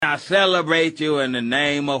I celebrate you in the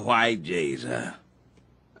name of white Jesus.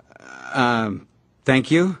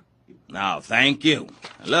 Thank you? No, thank you.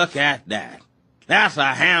 Look at that. That's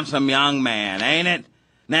a handsome young man, ain't it?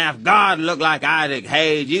 Now, if God looked like Isaac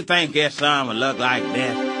Hayes, you think his son would look like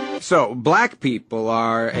this? So, black people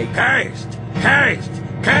are a... Cursed! Cursed!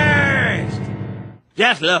 Cursed!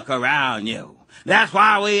 Just look around you. That's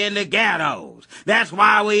why we in the ghettos. That's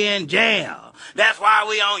why we in jail. That's why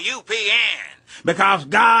we on UPN. Because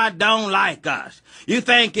God don't like us. You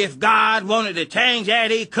think if God wanted to change that,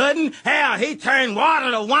 he couldn't? Hell, he turned water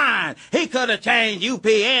to wine. He could have changed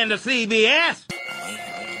UPN to CBS.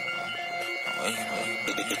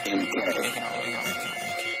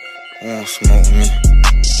 Who won't smoke me?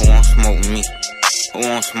 Who won't smoke me? Who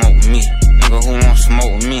won't smoke me? Nigga, who won't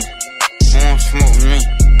smoke me? Who won't smoke me?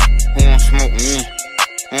 Who won't smoke me?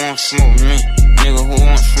 Who won't smoke me? Nigga, who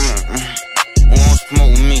won't smoke me? Who won't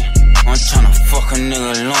smoke me? I'm tryna fuck a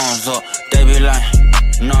nigga lungs up. They be like,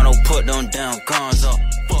 no, don't put them damn guns up.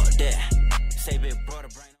 Fuck that. Say big brother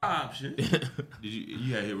brain. Option. Did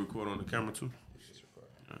you had hit record on the camera too?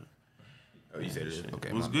 Oh, you said it.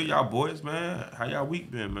 Okay. What's good, y'all boys, man? How y'all week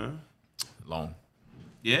been, man? Long.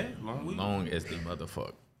 Yeah, long week. Long as the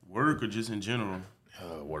motherfucker. Work or just in general?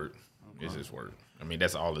 Work. Okay. It's just work. I mean,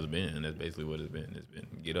 that's all it's been. That's basically what it's been. It's been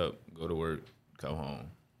get up, go to work, come home,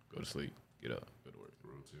 go to sleep, get up, go to work.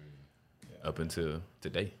 Routine. Yeah. Up until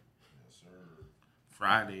today. Yes, sir.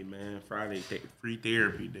 Friday, man. Friday, free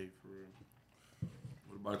therapy day for real.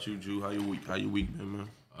 What about you, Drew? How your week been, man?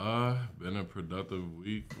 Been a productive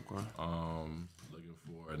week. Okay. Looking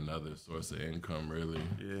for another source of income, really.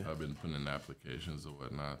 Yeah. I've been putting in applications or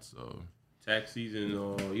whatnot, so. Tax season,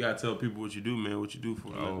 you gotta tell people what you do, man. What you do for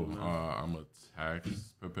a living, man. I'm a tax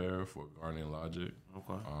preparer for Guardian Logic.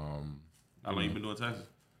 Okay. How long you been doing taxes?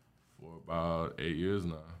 For about 8 years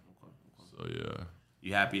now. Okay. So, yeah.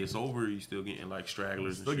 You happy it's over, or you still getting like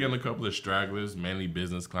stragglers? Still getting a couple of stragglers, mainly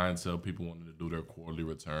business clientele, people wanting to do their quarterly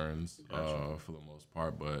returns for the most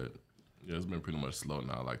part. But yeah, it's been pretty much slow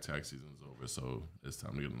now. Like tax season's over, so it's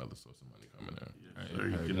time to get another source of money coming in. Yeah, sure.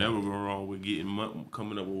 You can never go wrong with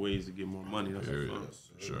coming up with ways to get more money. That's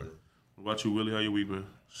for sure. What about you, Willie? How your week been?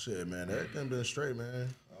 Shit, man, everything been straight,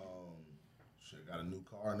 man. Got a new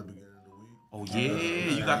car in the beginning of the week. Oh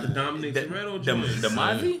yeah, you got the Dominic Toretto joint. The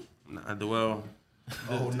Mozzie? Nah, well.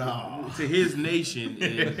 Oh no! To his nation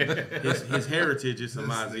and his heritage, it's a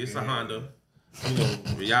Mazda. It's a Honda. You know,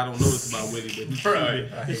 y'all don't know this about Willie,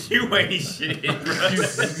 but he's Cuban. You ain't shit, bro.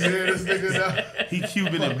 This nigga now. He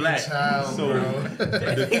Cuban and black. Child, so bro.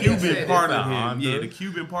 the Cuban part of him, the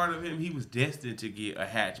Cuban part of him, he was destined to get a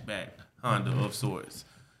hatchback Honda of sorts.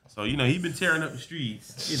 So, you know, he been tearing up the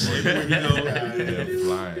streets. You know, everywhere he goes.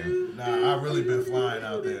 Flying. Nah, I really been flying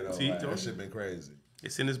out there, though. See, that shit been crazy.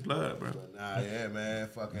 It's in his blood, bro. But nah, yeah, man.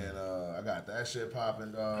 Fucking, I got that shit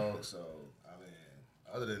popping, dog. So, I mean,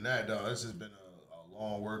 other than that, dog, it's just been a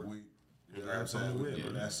long work week. You know what I'm saying?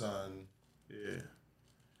 With that sun. Yeah.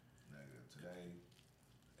 Nigga, today,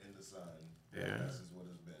 in the sun. Yeah. This is what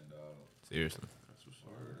it's been, dog. Seriously. That's what's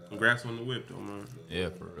up. Congrats on the whip, though, man. Yeah,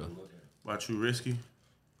 for real. About you, Risky?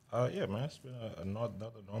 Yeah, man, it's been another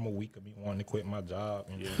normal week of me wanting to quit my job.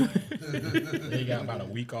 And they got about a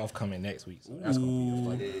week off coming next week, so that's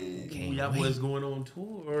gonna be a fun. Y'all boys going on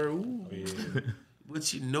tour. Ooh. Yeah.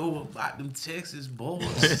 What you know about them Texas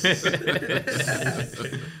boys? That's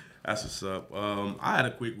what's up. I had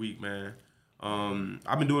a quick week, man.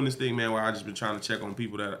 I've been doing this thing, man, where I just been trying to check on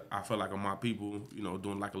people that I feel like are my people. You know,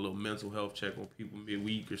 doing like a little mental health check on people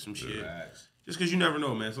midweek or some shit. Just because you never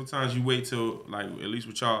know, man. Sometimes you wait till, like, at least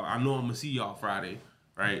with y'all, I know I'm going to see y'all Friday,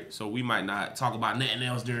 right? So we might not talk about nothing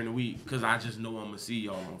else during the week because I just know I'm going to see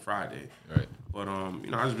y'all on Friday. Right. But,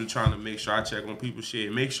 you know, I just been trying to make sure I check on people's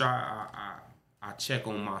shit. Make sure I check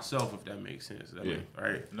on myself, if that makes sense.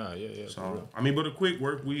 Right? No, yeah. So, I mean, but a quick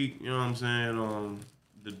work week, you know what I'm saying?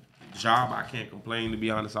 The job, I can't complain, to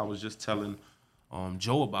be honest. I was just telling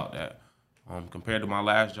Joe about that. Compared to my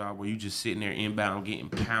last job where you just sitting there inbound getting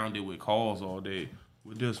pounded with calls all day,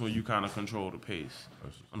 with this one you kind of control the pace.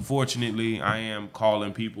 Unfortunately, I am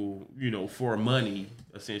calling people, you know, for money,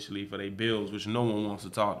 essentially, for their bills, which no one wants to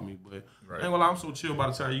talk to me. But I ain't gonna lie, I'm so chill by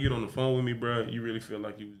the time you get on the phone with me, bro, you really feel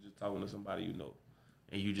like you was just talking to somebody you know.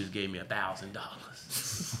 And you just gave me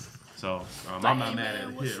 $1,000. So I'm not mad at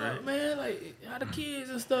it, right? Man, like how the kids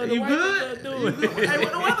and stuff. You good? Doing? Hey,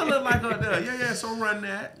 what the weather look like out there? Yeah. So run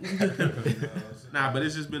that. Nah, but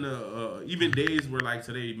it's just been even days where like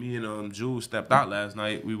today, me and Jules stepped out last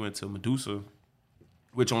night. We went to Medusa,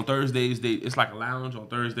 which on Thursdays it's like a lounge. On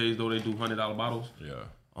Thursdays though, they do $100 bottles.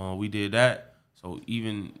 Yeah. We did that. So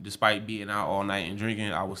even despite being out all night and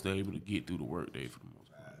drinking, I was still able to get through the work day for the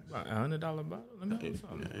most part. About $100 bottle. Let me get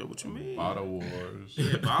something. Yeah, what you mean? Bottle Wars.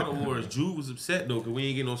 Yeah, Bottle Wars. Jude was upset though, cause we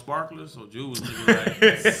ain't get no sparklers. So Jude was thinking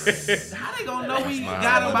like, how they gonna know we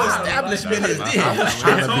got a bottle? Establishment is this.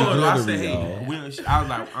 I told her, I said, hey, I was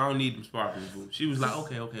like, I don't need them sparklers, boo. She was like,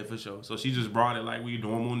 okay, for sure. So she just brought it like we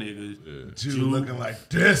normal niggas. Jude looking like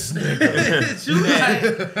this nigga.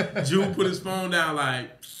 Jude put his phone down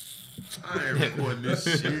like, I ain't recording this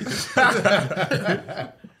shit.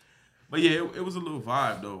 But yeah, it was a little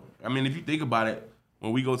vibe though. I mean, if you think about it,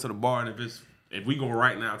 when we go to the bar, and if we go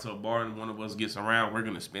right now to a bar and one of us gets around, we're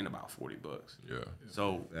gonna spend about $40. Yeah.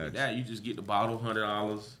 So with that, you just get the bottle,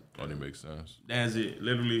 $100. Only makes sense. That's it.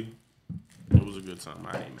 Literally, it was a good time.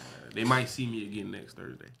 I ain't mad at it. They might see me again next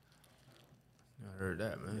Thursday. I heard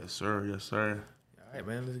that, man. Yes, sir. Yes, sir. All right,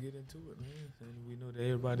 man, let's get into it, man. And we know that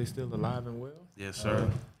everybody's still alive and well. Yes,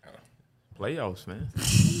 sir. Playoffs, man.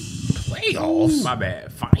 Playoffs. My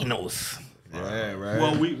bad. Finals. Yeah, right.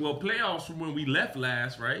 Well, playoffs from when we left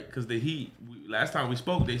last, right? Because the Heat, last time we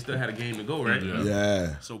spoke, they still had a game to go, right?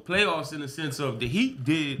 Yeah. So playoffs in the sense of the Heat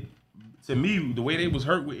did, to me, the way they was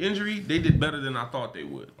hurt with injury, they did better than I thought they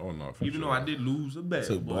would. Oh, no, for Even sure. though I did lose a bet.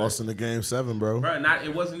 Took but- Boston to Game 7, bro. Right,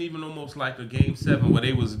 it wasn't even almost like a Game 7 where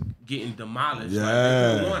they was getting demolished. Yeah. Like,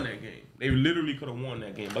 they could have won that game. They literally could have won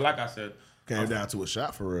that game. But like I said, Came down to a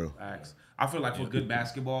shot for real. facts. I feel like for good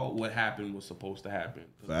basketball, what happened was supposed to happen.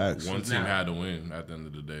 Facts. One team now- had to win at the end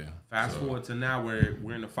of the day. Fast forward to now where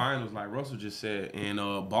we're in the finals, like Russell just said, and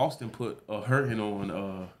Boston put a hurting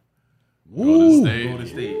on Golden State. Golden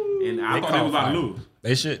State, and I They thought they was about caught to fire. lose.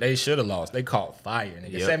 They should have lost. They caught fire,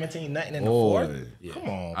 nigga. Yep. 17-0 in the Boy. fourth. Come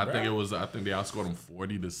on, I bro. think they outscored them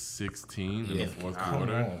 40-16 in the fourth Come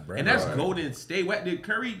quarter. on, bro. And that's Golden State. What, did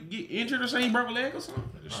Curry get injured or something? He broke a leg or something?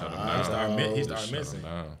 Just shut them down. He Just started shut missing.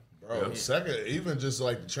 them down. Bro, second, even just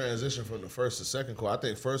like the transition from the first to second quarter, I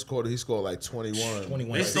think first quarter he scored like 21.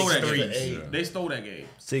 21. They stole that 6 game. threes. They stole that game.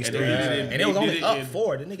 6 And they threes. did it- And it was they only did it up in-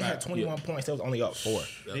 4. The nigga had 21 points. It was only up 4.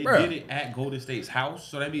 They Bruh. did it at Golden State's house,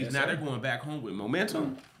 so that means now they're going back home with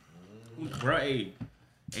momentum. Bro, hey,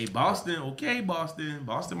 Boston, okay, Boston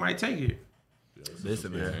might take it.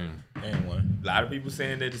 Listen, man. And one. A lot of people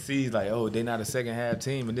saying that the C's like, oh, they're not a second half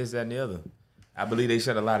team and this, that, and the other. I believe they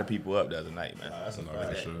shut a lot of people up the other night, man. That's a No,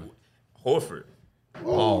 fact. for sure. Horford.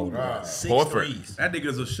 Oh, God. 6 Horford. threes. That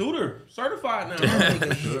nigga's a shooter, certified now. That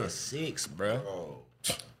nigga hit 6, bro.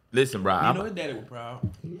 Listen, bro, You know his daddy was proud.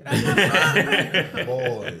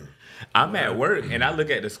 Boy. I'm at work and I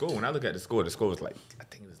look at the score. When I look at the score was like, I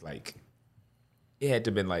think it was like, it had to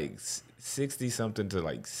have been like 60 something to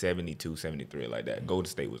like 72, 73, like that. Golden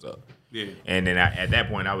State was up. Yeah. And then at that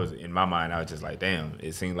point, I was in my mind, I was just like, damn,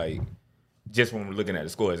 it seemed like, just when we're looking at the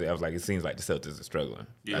scores, I was like, it seems like the Celtics are struggling.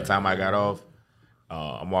 Yeah. By the time I got off,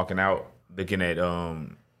 I'm walking out, looking at,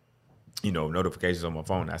 notifications on my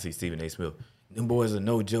phone. I see Stephen A. Smith. Them boys are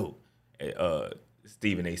no joke.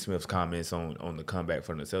 Stephen A. Smith's comments on the comeback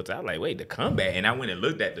from the Celtics. I was like, wait, the comeback? And I went and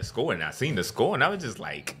looked at the score, and I seen the score, and I was just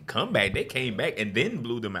like, comeback? They came back and then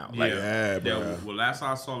blew them out. Like, Yeah, bro. Well, last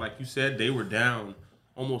I saw, like you said, they were down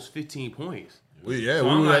almost 15 points. We So were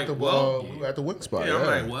I'm at like, the win spot. Yeah, Yeah,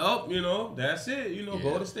 I'm like, well, that's it.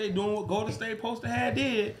 Golden State doing what Golden State supposed to have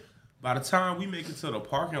did. By the time we make it to the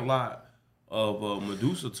parking lot of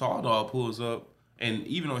Medusa, Tall Dog pulls up, and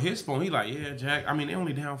even on his phone, he like, yeah, Jack. I mean, they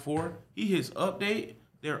only down 4. He hits update,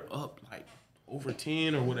 they're up like over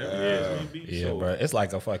 10 or whatever it is. Maybe. Yeah, So, bro. It's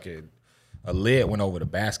like a lid went over the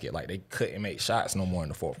basket. Like, they couldn't make shots no more in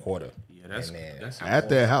the fourth quarter. Yeah, that's And then- that's at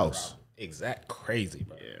their house. Exact crazy,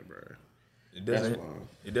 bro. Yeah, bro.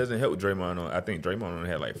 it doesn't help Draymond. I think Draymond only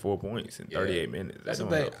had like 4 points in 38 minutes. That's the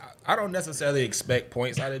That don't thing. help. I don't necessarily expect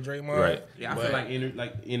points out of Draymond. Right. Yeah, I but- feel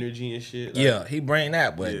like energy and shit. Like, Yeah, he bring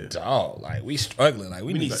that, but dog, like we struggling. Like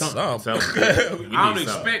we need need something. Something. We I don't need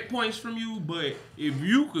something. expect points from you, but if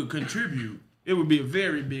you could contribute, it would be a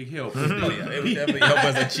very big help. It would definitely help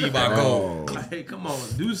us achieve our goal. Like, come on,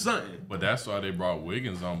 do something. But that's why they brought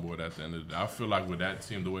Wiggins on board at the end of the day. I feel like with that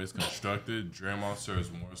team, the way it's constructed, Draymond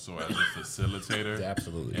serves more so as a facilitator.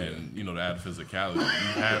 Absolutely. And, to add physicality.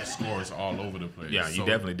 You have scores all over the place. Yeah, you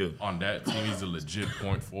definitely do. On that team, he's a legit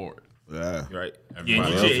point forward. Yeah. Right.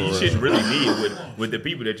 Everybody Yeah, you else shouldn't really need with the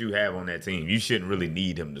people that you have on that team. You shouldn't really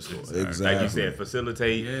need him to score. Exactly. Like you said,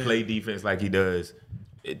 facilitate, play defense like he does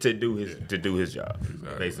to do his job.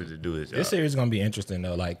 Basically, to do his job. This series is gonna be interesting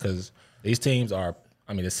though, like because these teams are.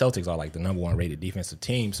 I mean, the Celtics are like the number 1 rated defensive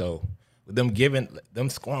team. So with them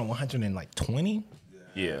scoring 120,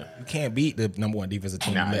 Yeah. you can't beat the number 1 defensive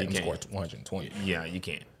team. Nah, and let you them score can't. 120. Yeah, you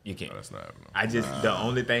can't. That's not happening. I just the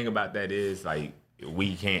only thing about that is like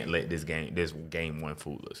we can't let this game 1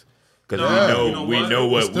 fool us. Because we know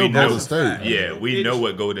what Still we know. Golden State. Yeah, we know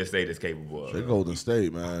what Golden State is capable of. They're Golden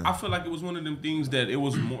State, man. I feel like it was one of them things that it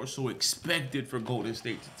was more so expected for Golden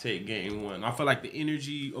State to take game one. I feel like the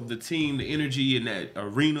energy of the team, the energy in that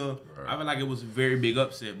arena, I feel like it was a very big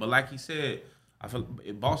upset. But like he said, I feel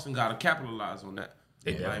Boston got to capitalize on that.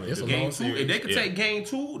 They definitely Like, do. game two, if they could take game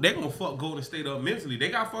two, they're going to fuck Golden State up mentally. They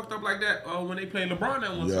got fucked up like that when they played LeBron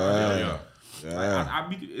that one time. Yeah.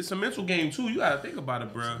 It's a mental game too. You got to think about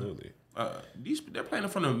it, bro. Absolutely. They're playing in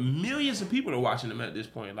front of millions of people that are watching them at this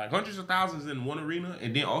point, like hundreds of thousands in one arena,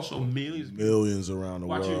 and then also millions Around the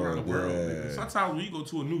watching world. around the world. Yeah. Sometimes when you go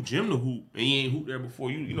to a new gym to hoop and you ain't hooped there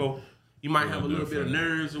before, you know you might have a little bit of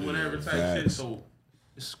nerves or whatever type shit. So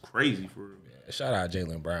it's crazy for real. Shout out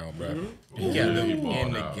Jaylen Brown, bro. Mm-hmm. He got them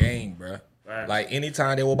in the game, bro. Right. Like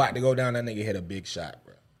anytime they were about to go down, that nigga hit a big shot,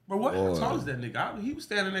 bro. Bro, what? How tall is that nigga? He was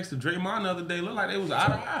standing next to Draymond the other day. Looked like they was eye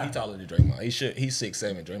to eye. He taller than Draymond. He's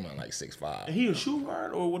 6'7". Draymond like 6'5". And he a shoe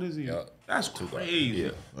guard or what is he? Yup. That's crazy.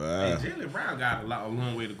 Hey, Jaylen Brown got a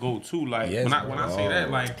long way to go too. Like Yes, when I say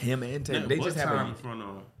that, like Him and Ted, nothing they but just have time a. in front of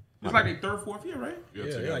them. It's like their third, fourth year, right? Yeah,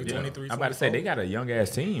 they're like 23. I'm about to say they got a young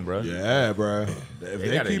ass team, bro. Yeah, bro. If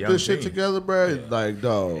they got a keep young this shit team. together, bro, like,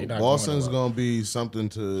 dog, They not Boston's going gonna be something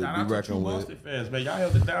to Shout be out to true reckoned with. Boston fans, man. Y'all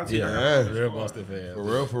held it down to Yeah, Real Boston fans. for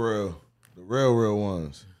real. The real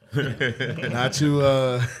ones. Not you,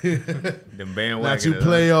 Them bandwagon. not you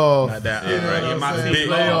playoff. Not that. You know what I'm my saying? team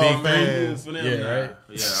Playoff big fans. for them. Yeah, nah. right.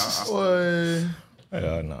 Yeah, Boy.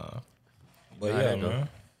 Hell nah. But yeah, man.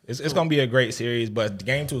 It's gonna be a great series, but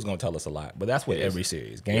game 2 is gonna tell us a lot. But that's with every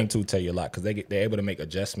series. Game 2 tell you a lot because they're able to make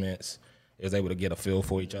adjustments. Is able to get a feel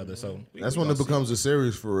for each other. So That's when it becomes a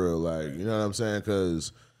series for real. Like, you know what I'm saying?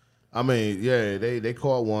 Because, I mean, yeah, they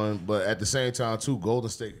caught one, but at the same time, too, Golden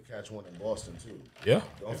State could catch one in Boston, too. yeah.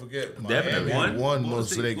 Don't forget, Definitely. Miami won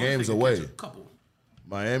most of their games away. Couple.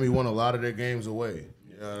 Miami won a lot of their games away.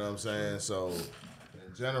 You know what I'm saying? So,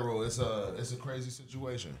 in general, it's a crazy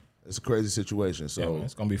situation. It's a crazy situation. So, Yeah, man,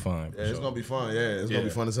 it's gonna be fun. yeah, it's gonna be fun. Yeah, it's gonna be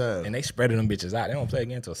fun as hell. And they spreading them bitches out. They don't play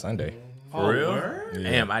again until Sunday. For real? word?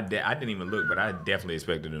 Damn, I didn't even look, but I definitely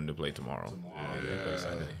expected them to play tomorrow.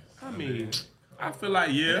 I mean, I feel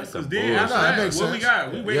like That's because some then after bullshit. That that, makes what we sense.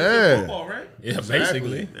 got? We waiting Yeah. for football, right? Yeah,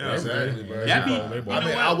 basically. Exactly, bro. That be, I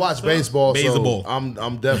mean, I watch baseball, so Baseball.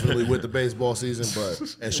 I'm definitely with the baseball season.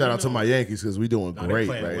 But and shout out to my Yankees because we doing great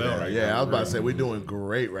playing right well now. right Yeah, I was about to say we doing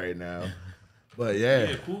great right now. But yeah,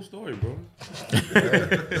 Yeah, cool story, bro. They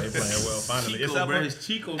playing well finally. Chico, bro, it's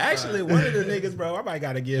Chico style. Actually, one of the niggas, bro, I might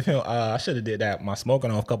gotta give him. I should have did that. My smoking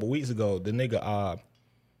on a couple weeks ago. The nigga,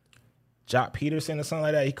 Jock Peterson or something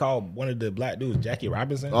like that. He called one of the black dudes Jackie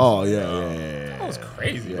Robinson. oh yeah. That was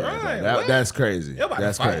crazy, bro. Like, That, what? that's crazy. They about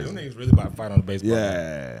That's to fight. crazy. Them niggas really about to fight on the baseball.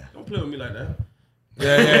 Yeah. Don't play with me like that.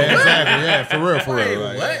 Yeah, exactly. Yeah, for real, for Like, real.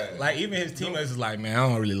 Like, what? Like even his teammates is like, man, I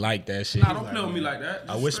don't really like that shit. Nah, He's don't like, play with me like that.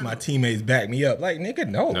 I Just wish straight my up. teammates back me up. Like, nigga,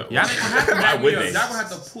 no. Y'all ain't gonna have to back me would up. they? Y'all gonna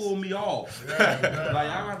have to pull me off. Like y'all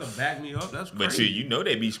gonna have to back me up. That's crazy. But you know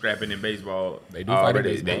they be scrapping in baseball. They do fight in already.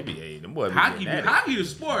 baseball. They be, hey, them boys be Hockey, getting at it. hockey the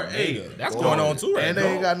sport. Hey, That's going on too, right? and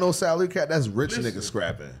they ain't got no salary cap. That's rich niggas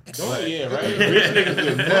scrapping. yeah, right. Rich niggas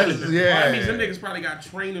with money. Yeah. I mean, some niggas probably got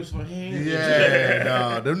trainers for hands. Yeah,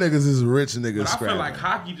 no, them niggas is rich niggas But I scrapping. feel like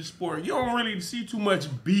hockey the sport. You don't really see too much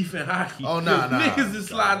beef in hockey. Oh, nah. Niggas is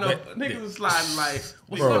sliding up. Niggas is sliding like,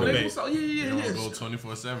 what's Bro. up, nigga? What's up? Yeah, You don't yeah. go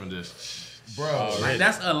 24/7 just. bro. Like,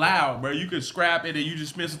 that's allowed, bro. You could scrap it and you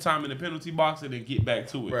just spend some time in the penalty box and then get back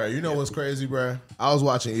to it. Bro, you know what's crazy, bro? I was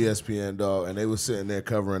watching ESPN, dog, and they was sitting there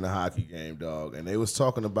covering the hockey game, dog, and they was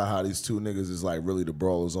talking about how these two niggas is like really the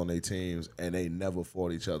brawlers on their teams, and they never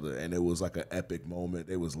fought each other, and it was like an epic moment.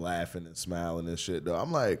 They was laughing and smiling and shit, dog.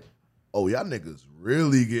 I'm like, oh, y'all niggas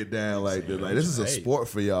really get down like this. Like, this is a sport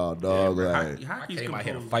for y'all, dog. Like, Hockey's Came out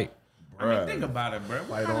here to composed. fight, I mean, think about it, bro. What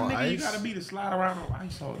Fight kind of on nigga you ice? gotta be to slide around on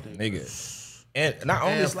ice all day? nigga. And not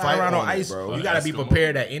only And slide fight around on on it, ice, bro. you gotta be Eskimo.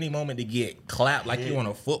 prepared at any moment to get clapped like you on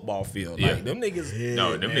a football field. Yeah. Like them niggas.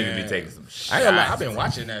 No, them niggas be taking some shots. I ain't gonna lie, I've been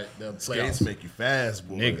watching that the skates playoffs. make you fast,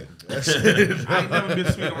 boy. Nigga. That shit, I ain't never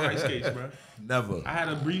been sweet on ice skates, bro. never. I had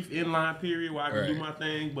a brief inline period where I could do Right. my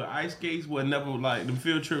thing, but ice skates was never like them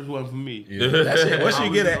field trips wasn't for me. That shit, once I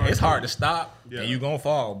you was get it, on it's hard to stop Yeah. and you gonna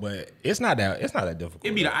fall, but it's not that difficult.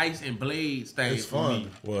 It be the ice and blades thing It's for fun. me.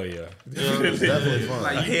 Well, yeah. It's definitely fun.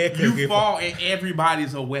 Like head you could fall and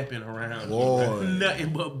everybody's a weapon around. Boy. You.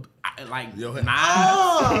 Nothing but like Yo,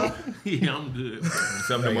 knives. Yeah, I'm good.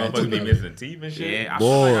 Some of them motherfuckers be missing teeth and shit. Yeah, I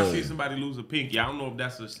feel like I Boy. see somebody lose a pinky. I don't know if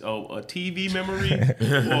that's a TV memory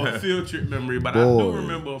or a field trip memory, but I do Boy.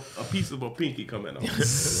 remember a piece of a pinky coming off.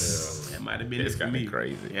 That might have been It's it for kinda me.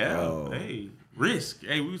 crazy. Yeah. Hey, risk.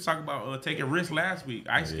 Hey, we was talking about taking risk last week.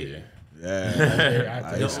 Ice skating. Yeah.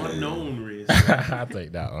 I The take, unknown risk. I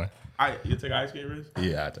take that one. You take ice skate risk?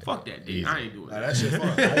 Yeah, I take Fuck that, dude. Easy. I ain't doing Nah, that. that shit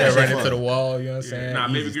fun. I ran into the wall, you know what I'm saying? Nah,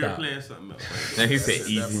 Easy baby girl stop. playing something else. And he said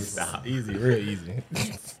easy stop. Easy, real easy.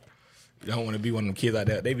 You don't want to be one of them kids out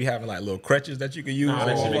there. They be having like little crutches that you can use. Nah,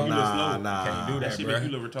 that shit make you look Nah, slow. nah. Can't do That that, shit bro.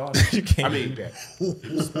 make you look retarded. You can't I mean, do that.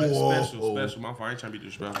 special. My fault. I ain't trying to be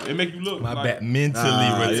disrespectful. It make you look My like bad, mentally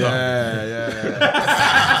Nah, retarded. yeah.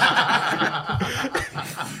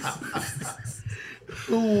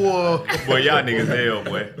 Whoa, Boy, y'all niggas hell,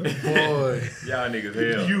 boy. boy. Y'all niggas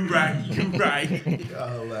hell. You right.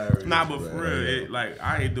 Y'all hilarious. Nah, but for man. real,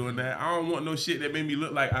 I ain't doing that. I don't want no shit that made me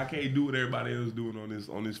look like I can't do what everybody else doing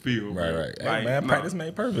on this field. Right, bro. right. Hey, Like, man, nah. practice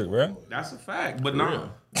made perfect, bro. That's a fact, but nah.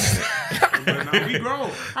 We grown.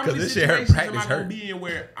 How many this shit hurt situations am practice I gonna hurt. be in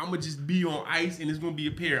where I'm gonna just be on ice and it's gonna be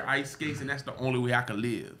a pair of ice skates and that's the only way I can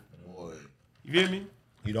live? Boy. You feel me?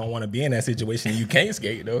 You don't want to be in that situation. You can't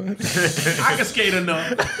skate though. I can skate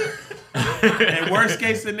enough. And worst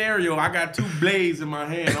case scenario, I got 2 blades in my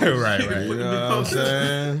hand. I'm Right, right. right. You know what I'm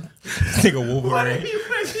saying? Nigga Wolverine.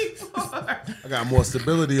 I got more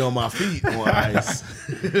stability on my feet on ice.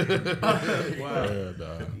 Yeah,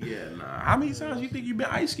 dog. Yeah, nah. How many times you think you've been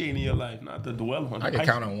ice skating in your life? Not to dwell on I can ice.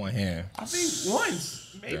 count on one hand. I think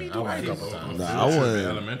once, maybe I went a twice. couple times. Nah, I went.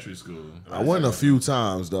 Elementary school. I went a few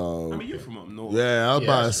times, dog. I mean, you from up north. Yeah, I was Yeah,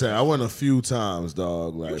 about to that's say I went a few times,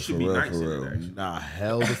 dog. Like should for be real, nice for in it, real. actually. Nah,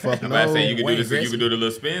 hell the fuck I'm no. about to say you can do Wayne this. You Gretzky. can do the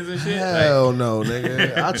little spins and shit. Hell no,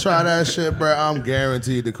 nigga. I try that shit, bro. I'm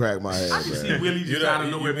guaranteed to crack my head, I can see bro. Willie just You out of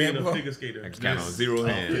know, nowhere you being been, a bro? figure skater. Count on 0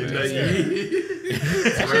 hands.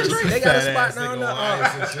 They got a spot down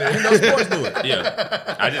there. Indoor sports do it.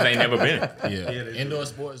 Yeah, I just ain't never been. Yeah, indoor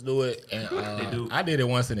sports do it, and do. I did it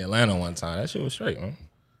once in Atlanta one time. That shit was straight, man.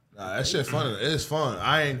 Nah, that shit fun. It's fun.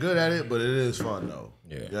 I ain't good at it, but it is fun though.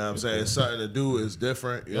 Yeah. You know what I'm saying? It's something to do. It's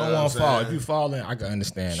different. You You know don't what want I'm to fall. saying? If you fall in, I can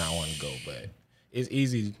understand. I want to go, but it's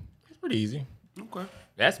easy. It's pretty easy. Okay.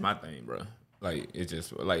 That's my thing, bro. Like it's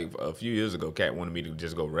just like a few years ago, Kat wanted me to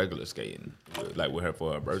just go regular skating, like with her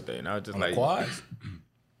for her birthday, and I was just On like, the quads.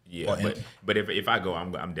 yeah, Or but if I go,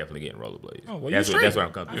 I'm definitely getting rollerblades. Oh, well, that's you what straight.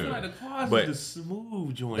 I'm comfortable I feel with. like the quads But- is the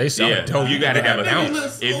smooth joint. They sell Yeah, it dope. you gotta have a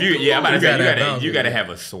bounce. If you, I'm about to say gotta have bounce, you gotta yeah. have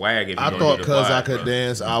a swag. If you I gonna thought do the because I quad, could bro.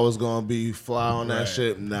 dance, I was gonna be fly on that Right.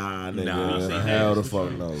 shit. Nah, nigga. Nah. Hell the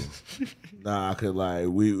fuck no. Nah, I could like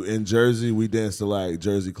we in Jersey we dance to like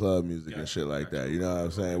Jersey club music and shit like that. You know what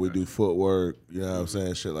I'm saying? We do footwork. You know what I'm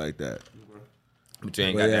saying? Shit like that. But you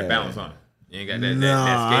ain't But got yeah. that bounce on. You ain't got that. Nah,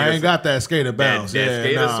 that I skater, ain't got that skater bounce. that yeah,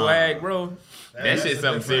 skater nah. swag, bro. That shit's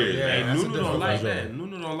something serious, yeah. man. Hey, that's a Nunu don't different like version. that.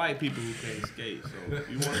 Nunu don't like people who can't skate. So if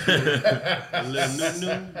you want to a little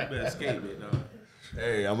Nunu, you better skate it, dog.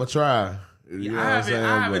 Hey, I'm gonna try. You know what I I'm haven't, saying?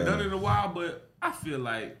 I haven't But- done it in a while, but I feel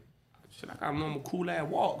like shit, I got a normal cool ass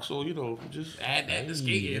walk, so you know, just add that to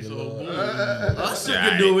skating. So boom, us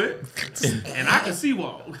can do it, and I can see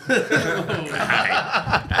walk.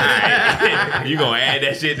 Alright. You gonna add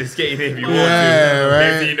that shit to skating if you want Yeah, to. right.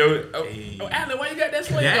 Next thing you know, oh, Alan, why you got that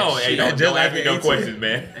swing That on? Hey, shit, don't just ask like me an no 18. questions,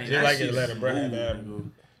 man. Just like it, let it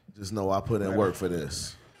brand. Just know I put in work for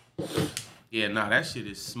this. Yeah, nah, that shit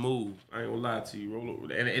is smooth. I ain't gonna lie to you. Roll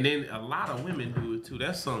over, and then a lot of women do it too.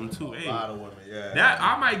 That's something too. Hey, women, yeah. that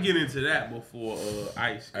I might get into that before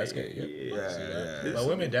ice skate. Ice skate, yeah. yeah. But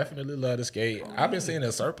women definitely love to skate. I've been seeing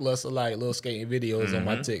a surplus of like little skating videos on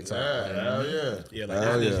my TikTok. Hell yeah. Yeah, like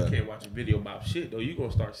Hell Nowadays yeah. you can't watch a video about shit though. You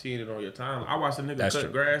gonna start seeing it on your timeline. I watched a nigga That's cut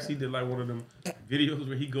true. grass. He did like one of them videos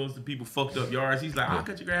where he goes to people fucked up yards. He's like, I'll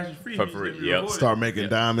cut your grass for free. For He just free, let me yep. record it. Start making I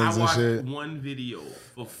diamonds and watched shit. one video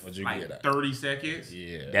for you like get at? 30 seconds.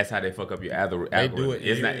 Yeah. That's how they fuck up your algorithm. do it,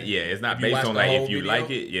 It's yeah. not, yeah. It's not If you based watch on the like whole if you video? like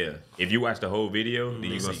it. Yeah. If you watch the whole video, then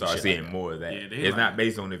you're gonna see start shit seeing like more of that. Yeah, they It's like- not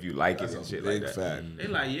based on if you like it and shit like Big that. fact. They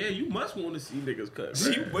like, yeah, you must want to see niggas cut.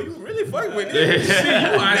 But you really fuck with it.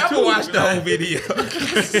 Never watched the whole video.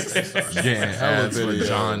 Getting ads for videos.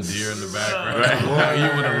 John Deere in the background. You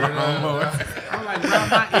with a lawnmower. I'm like, bro, I'm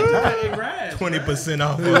not into grass. 20%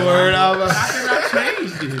 off. Word out. How can I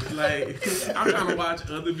change this? Like, I'm trying to watch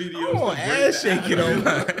other videos. Oh, to ass break shaking on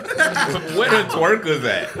mine. Where the twerkers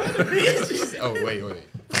at? Oh, wait.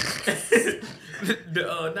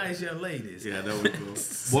 The nice young ladies. Yeah, that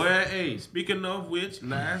was cool. Boy, hey, speaking of which,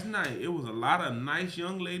 last night it was a lot of nice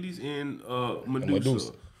young ladies in Medusa.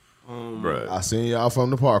 Medusa. Bruh. I seen y'all from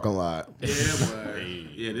the parking lot. Yeah, boy.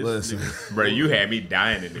 Yeah, this Listen. nigga. Bro, you had me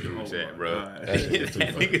dying in the group Oh chat, my bro. God. That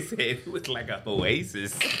nigga said it was like a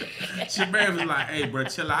oasis. Shabazz was like, "Hey, bro,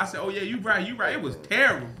 chill out." I said, "Oh yeah, you right. It was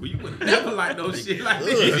terrible. But you would never like no shit like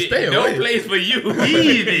this. No place for you.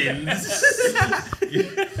 Heathens."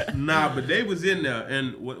 Nah, but they was in there,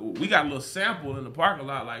 and we got a little sample in the parking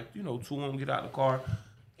lot. Like, two of them get out the car.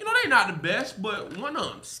 They not the best, but one of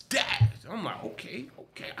them stacked. I'm like, okay,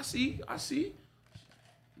 I see.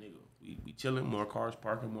 Nigga, we chilling, more cars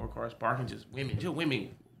parking, just women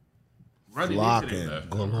running Flocking. into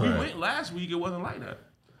them. We went last week, it wasn't like that.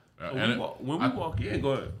 When we walk in,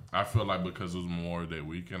 go ahead. I feel like because it was Memorial Day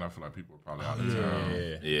weekend, I feel like people were probably out of town.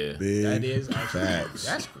 Yeah. Big That is facts.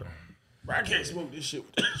 that's crazy. Bro, I can't smoke this shit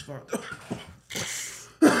with this fuck.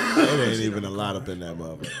 It ain't even a lot up in that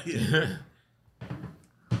motherfucker.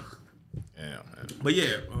 Yeah, man. But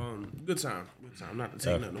yeah, good time. Not to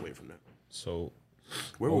take nothing away from that. So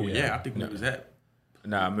Where were we? Yeah, I think we was at.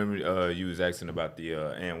 Nah, I remember you was asking about the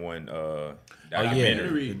And1 yeah.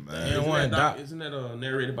 documentary. Isn't that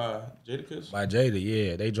narrated by Jadakiss? by Jada,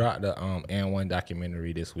 yeah, they dropped the And1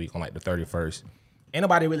 documentary this week on like the 31st. Ain't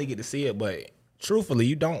nobody really get to see it, but truthfully,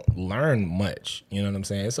 you don't learn much. You know what I'm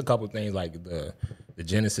saying? It's a couple of things like the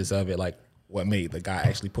genesis of it, like what made the guy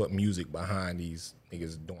actually put music behind these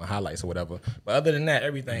niggas doing highlights or whatever. But other than that,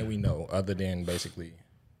 everything we know, other than basically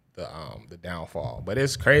the downfall. But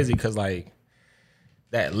it's crazy because like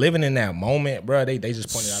that living in that moment, bro, they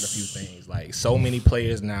just pointed out a few things. Like so many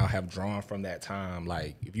players now have drawn from that time.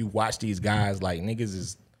 Like if you watch these guys, like niggas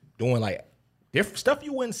is doing like different stuff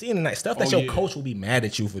you wouldn't see in the night. Stuff that your coach will be mad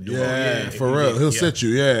at you for doing. Yeah, if for you real. did. He'll sit you.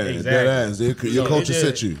 Yeah, Exactly. dead ass. Your coach will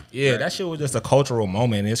sit you. Yeah, that shit was just a cultural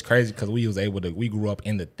moment. And it's crazy because we grew up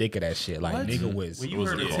in the thick of that shit. Like nigga was. When you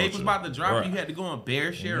heard a the tape culture. was about to drop, Bruh. you had to go on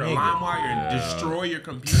BearShare or Nigga. LimeWire and destroy your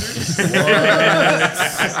computer.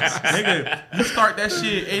 Nigga, you start that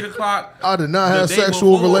shit 8 o'clock. I did not have The day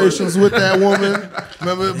sexual before. relations with that woman.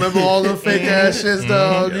 Remember all the fake ass shits,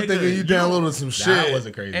 dog? You Nigga, thinking you downloaded some That shit? was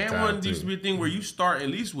a crazy And time one too. used to be a thing where you start, at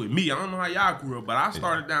least with me, I don't know how y'all grew up, but I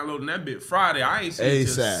started downloading that bit Friday. I ain't seen it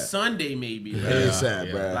till ASAP. Sunday maybe. Like,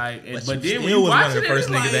 ASAP, bro. like, But, but then when still you was watch one of the it, first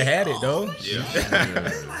it's niggas like, that had it though.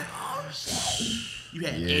 you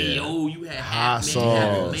had AO, you had Hot Hot Man, you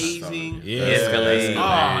had sauce. Amazing. Yeah. Escalade. Oh,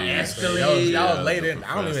 That Escalade. was later.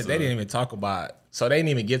 I don't even. They didn't even talk about. So they didn't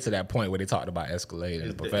even get to that point where they talked about Escalade and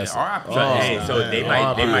the Professor. R.I.P. So they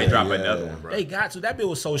might drop another one, bro. They got to. That bit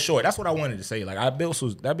was so short. That's what I wanted to say. Like that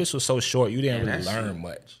bitch was so short. You didn't Man, really that learn shit-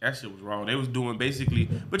 much. That shit was wrong. They was doing basically,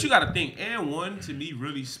 but you got to think. And one to me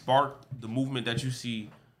really sparked the movement that you see,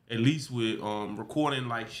 at least with recording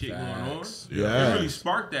like shit going on. Facts. Yeah. It really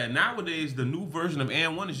sparked that. Nowadays, the new version of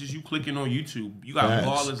And One is just you clicking on YouTube. You got Facts.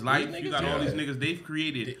 Ballers Life. These You got niggas- all these niggas they've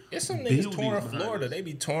created. It's some niggas buildings touring behind Florida. this. They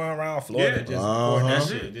be touring around Florida, Yeah. just recording that Uh-huh.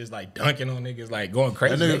 shit, just like dunking on niggas, like going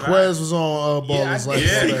crazy. That nigga They- Quez was on Yeah, Ballers I like did.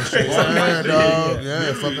 that shit. Yeah. Yeah, dog. Yeah,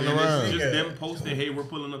 Literally, fucking and around. It's just them posting, hey, we're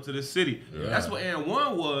pulling up to this city. That's what And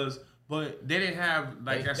One was, but they didn't have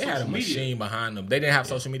like that They had a social media. machine behind them. They didn't have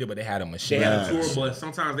social media, but they had a machine. They had a Facts. tour bus.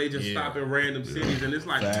 Sometimes they just Yeah. stop in random cities, and it's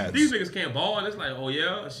like Facts. these niggas can't ball, and it's like, oh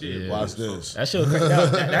yeah, shit. Watch this. That shit was crazy.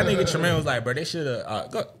 That nigga Tremaine was like, bro, they should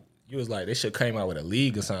have. You was like, they should came out with a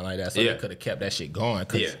league or something like that, so Yeah. they could have kept that shit going.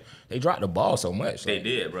 Cause Yeah. they dropped the ball so much. They Like,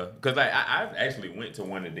 did, bro. Because like I actually went to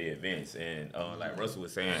one of the events, and like Russell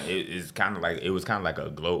was saying, it was kind of like a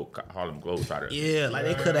Harlem Globetrotter. yeah, like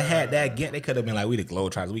they could have had that. They could have been like, we the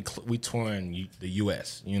Globetrotters. We touring the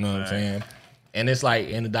U.S. You know what I'm saying? And it's like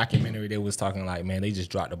in the documentary, they was talking like, man, they just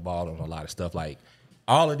dropped the ball on a lot of stuff. Like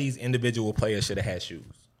all of these individual players should have had shoes.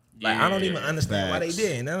 Like I don't even understand why they Facts.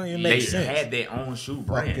 didn't. That don't even They make sense. had their own shoe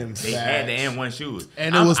brand. Fucking They had the facts. N1 shoes,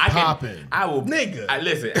 And it was popping. I will, Nigga.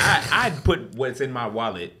 Listen, I put what's in my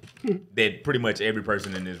wallet that pretty much every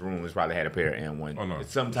person in this room has probably had a pair of N1. Oh, no.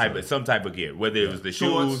 Some type of gear, whether it was the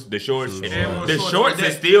Shorts. shoes, the shorts, and N1 the shorts shorts that-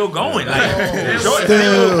 is still going. Like the shorts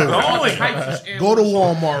Still. still going. Go to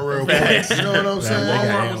Walmart real quick. You know what I'm saying?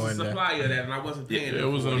 Walmart N1 was the supplier of that, and I wasn't paying. It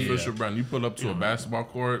was an for official brand. You pull up to a basketball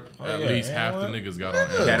court, at yeah, least half the N1. niggas got on.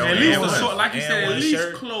 Got on At least N1. the short, like you said, N1 at least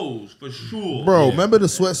shirt. clothes for sure. Bro, remember the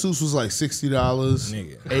sweatsuits was like $60,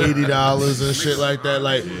 Nigga. $80 and shit like that.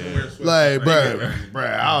 Like, bro,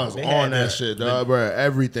 I was They on had that the- shit, dog, bro.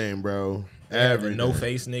 Everything, bro. Everything. No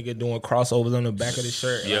face nigga doing crossovers on the back of the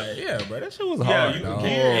shirt. Yeah. Like, yeah, bro, that shit was Yeah, hard. you dog. could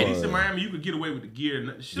gear. At least in Miami, you could get away with the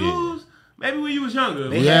gear. Shoes, Maybe when you was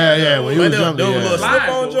younger. Yeah, when you was younger. Those little Slide,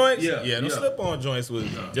 slip-on though. joints. Yeah, Yeah, them yeah. slip-on joints was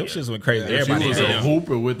them shits went crazy. If she Everybody was had a them.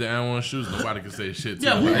 hooper with the N1 shoes, nobody could say shit to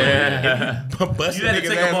Yeah, her. Busting You had to niggas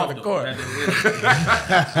take ass them on off the though. court. You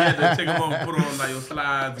had to take them off and put on like your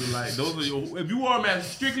slides and like those are your. If you wore them as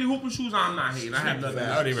strictly hooper shoes, I'm not hating. I have nothing.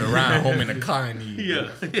 I don't even ride home in the car in these.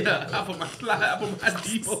 Yeah. I put my slide, I put my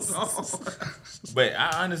Devos on. But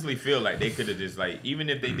I honestly feel like they could have just like, even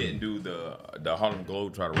if they didn't do the Harlem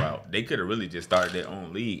Globetrotter route, they could have really just started their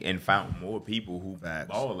own league and found more people who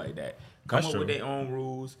ball like that. Come That's up true. with their own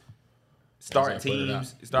rules. Start Exactly, put it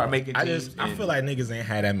teams. Start making teams. I feel like niggas ain't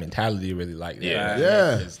had that mentality really like that. Yeah.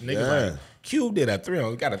 Yeah. Niggas like Cube did a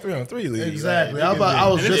 3-on-3 league. Exactly. Like, I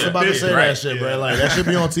was And just it's about to say official, that right? shit, bro. Like that should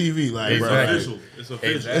be on TV, like, bro. Exactly. Official. It's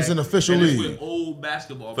official. It's an official And it's league. with old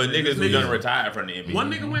basketball. For players. niggas who Niggas- done retire from the NBA.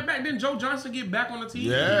 One nigga went back, then Joe Johnson get back on the team.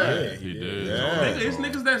 Yeah. He did. Yeah. Nigga, it's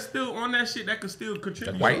niggas that's still on that shit that could still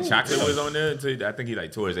contribute. White Chocolate was on there too. I think he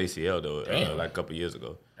like tore his ACL though, like a couple years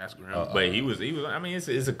ago. That's ground. But he was. I mean, it's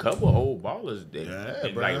a couple of old ballers that Yeah,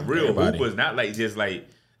 bro. like real Everybody. hoopers, not like just like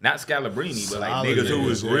not Scalabrini, but like Solid niggas who niggas,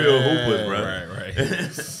 was yeah. real hoopers, bro.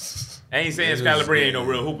 Right. I ain't saying Scalabrini ain't no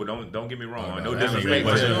real hooper. Don't get me wrong. No disrespect.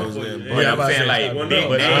 but- But Yeah, I'm saying like but- big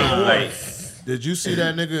but- names, like. Did you see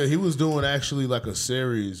that nigga? He was doing actually like a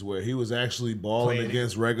series where he was actually balling Playing.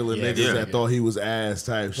 against regular Yeah, niggas yeah. that thought he was ass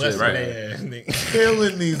type shit. Busting right. their ass, nigga.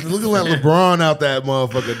 Killing these, looking like LeBron out that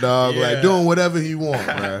motherfucker, dog. Yeah. Like doing whatever he want,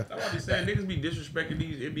 bro. That's why I be saying niggas be disrespecting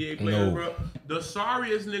these NBA players, No. bro. The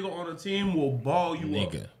sorriest nigga on the team will ball you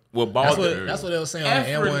Nigga. up. Well, That's ball. what they was saying on the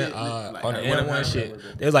Effortless, N1 like, on the whatever, N1 shit.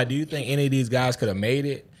 whatever. They was like, do you think any of these guys could have made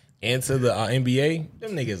it into the NBA?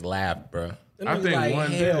 Them niggas laughed, bro. Them I niggas think like,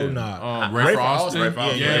 one hell did. nah. Ray Austin. Ray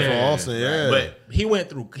Austin. Yeah. For Austin, yeah. But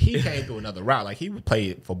he came through another route. Like he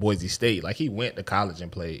played for Boise State. Like he went to college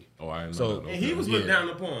and played. Oh, I didn't So- know that. And he was looked Yeah. down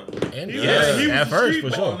upon. And He yeah, was at a first,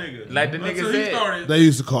 street for ball sure. nigga. Like the nigga Until he said. started. They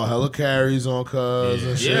used to call hella carries on cuz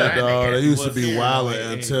and shit, Yeah, that dog. nigga They used to was be here, wilding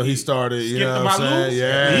like, until he started, you skip know to what I'm my saying? lose.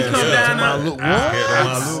 Yeah. He come skip down to my there.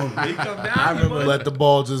 What? He come down. remember- Let the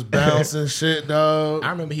ball just bounce and shit, dog. I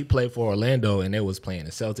remember he played for Orlando and they was playing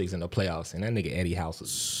the Celtics in the playoffs. And that nigga Eddie House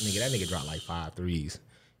that nigga dropped like 5 threes.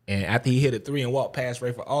 And after he hit a 3 and walked past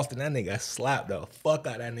Ray for Austin, that nigga slapped the fuck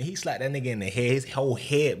out that nigga. He slapped that nigga in the head. His whole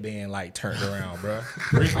headband like turned around, bro.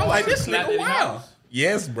 I'm like, this Slapped nigga Eddie wild. House.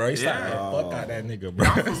 Yes, bro. He slapped Yeah. the fuck out that nigga, bro.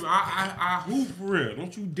 I hoop for real.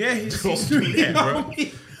 Don't you dare hit Don't do that, bro. bro.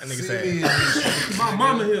 That nigga said, My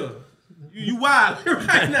mama here. You wild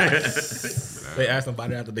right now. they asked him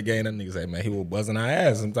about it after the game. That nigga said, man, he was buzzing our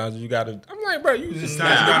ass. Sometimes you gotta. I'm like, bro, you just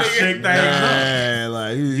Sometimes you gotta shake things up. Man,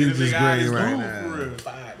 like you Get a just nigga out green his right groove now. for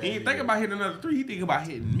real. He ain't thinking about hitting another 3. He thinking about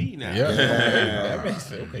hitting me now. Yeah, that makes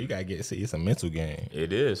sense. Okay, you gotta see. It's a mental game.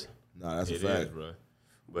 It is. No, that's a It fact. is, bro.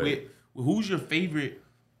 But Wait, who's your favorite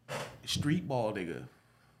street ball nigga?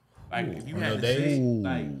 Like if you on had the to say, days?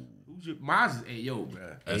 like who's your mine's is Ayo, bro.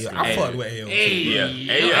 Hey, I fucked with him. Hey, Yeah.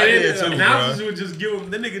 yeah, Ayo, I did did too, too, announcers would just give him.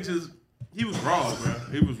 The nigga just he was raw, bro.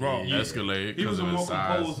 He was raw. Escalade. He was a 'cause of more his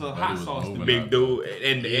size, composed but hot he was sauce moving big up. dude,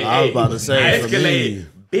 and I was about to say, for Escalade, me-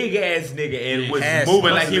 big ass nigga, and was Ass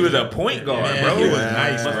moving like he was a busting. point guard, Yeah, bro. he was Yeah.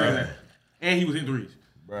 nice, bro. And he was in threes.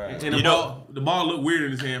 And You the ball looked weird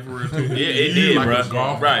in his hand for real too. Yeah, it did, like bro. a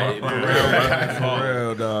golf Right, ball. for real, bro. For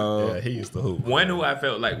real, dog. Yeah, he used to hoop. One who I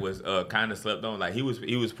felt like was kind of slept on. Like he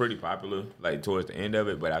was pretty popular like towards the end of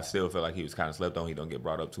it, but I still felt like he was kind of slept on. He don't get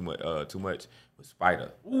brought up too much. Was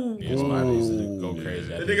Spider. Yeah, somebody used to go crazy.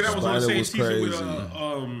 The nigga that was on the Spider same was season with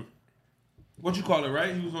crazy. what you call it,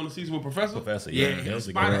 right? He was on the season with Professor. Professor, yeah, yeah. that was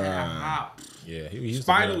a Spider good- had hop. Yeah, he used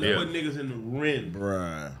Spider to was go putting niggas in the rim.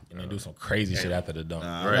 Bruh. and then do some crazy shit after the dunk.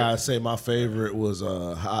 I gotta say my favorite was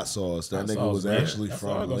Hot Sauce. That Hot nigga Sauce, was man. actually That's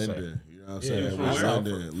what I from was gonna Linden. You know what I'm Yeah, saying? he It was was from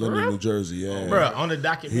Linden, New Jersey, yeah. Bro, on the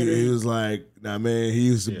documentary, He was like, nah, man, he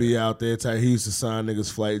used to be out there. He used to sign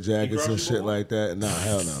niggas flight jackets and shit like that. Nah,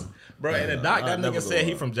 hell no. bro, in the doc, that I'll never nigga said go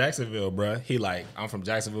he up. from Jacksonville, bro. He like, I'm from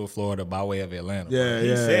Jacksonville, Florida, by way of Atlanta. bro. Yeah, he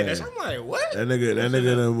yeah. said that. Shit. I'm like, what? That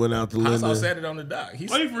nigga done went out to I saw Linden. said it on the doc. He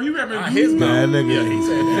Oh, he repping his That guy. nigga, Yeah, he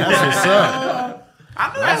said that. that's what's up.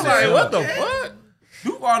 I knew I was that. like, what the fuck?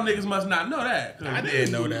 Duval niggas must not know that. 'Cause I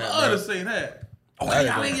didn't know niggas that, love bro. to say that. Oh, I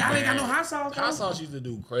y'all didn't ain't know. got no hot sauce. Hot Sauce used to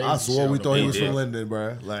do crazy. I swore we shit thought on he the was beat. from Linden,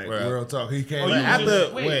 bro. Like, Bruh. real talk. He came. But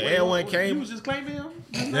after- when L1 came- you was just claiming him.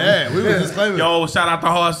 Yeah, we was just claiming. Yo, shout out to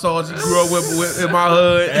hard sauce. You grew up with in my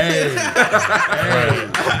hood. Hey,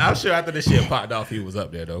 I'm sure after this shit popped off, he was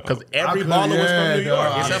up there though, because every I baller was yeah, from New dog,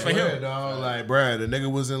 York I except for swear, him. Dog. Like, bruh, the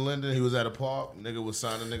nigga was in Linden. He was at a park. Nigga was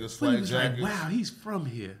signing niggas He flight was like, jackets. wow, he's from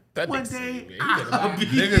here. One day, I'll be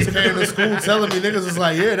Niggas came to school telling me niggas was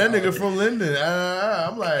like, yeah, that nigga from Linden.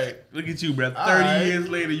 I'm like, Look at you, bro. 30 right. years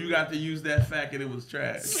later, you got to use that fact and it was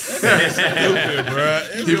trash. Stupid, bro.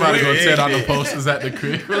 You might as well tear down the posters at the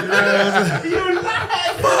crib. You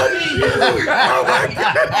lied, buddy. Oh my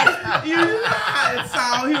God. You lied,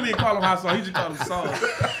 Saul. He didn't call him hot sauce. He just called him sauce.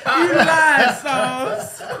 You lied,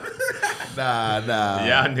 sauce. nah.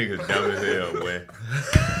 Y'all niggas dumb as hell, boy.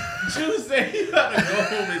 You said you gotta go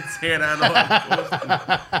home and tear down all the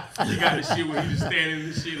posters. You got the shit where he just standing in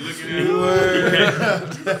the shit looking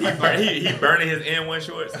at it. He burning his N1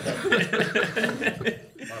 shorts.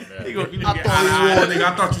 He gonna get out nigga.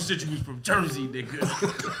 I thought you said you was from Jersey,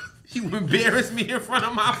 nigga. You embarrassed me in front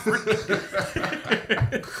of my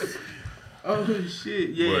friend. Oh shit,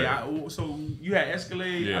 yeah. So you had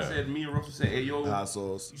Escalade. Yeah. I said me and Russell said, "Hey yo, Hot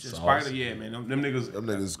sauce. you said Spider." Yeah, man. Them niggas. Them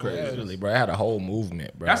niggas crazy. Really, bro. I had a whole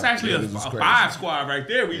movement, bro. That's actually a this is crazy. 5 squad right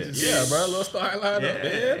there. We just yeah, bro. A little starting lineup, Yeah, man.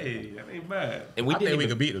 hey, that ain't bad. And we I think didn't we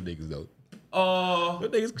even could beat them niggas though.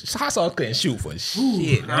 Them niggas, Hot Sauce couldn't shoot for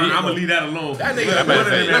shit. I'm gonna leave that alone. That nigga- One of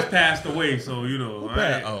them has passed away, so you know.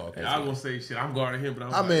 bad? Oh, okay. I was gonna say shit. I'm guarding him,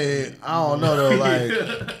 but I mean, I don't know though.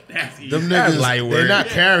 Like that's easy. them That's niggas, light they're work. not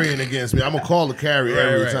carrying against me. I'm gonna call the carry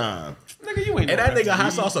every right. time. Nigga, you ain't. And no that nigga referee.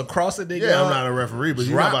 Hot Sauce across the nigga. Yeah, I'm not a referee, but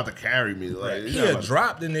you're not Drop- about to carry me. Like He'll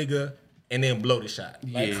drop the nigga and then blow the shot.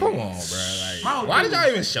 Like, Yeah. come on, bro. My Like, why did thing y'all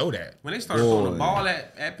even show that? When they started throwing the Boy. ball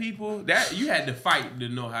at people, that you had to fight to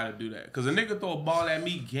know how to do that. Cause a nigga throw a ball at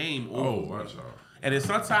me, game over. Oh, watch out. And then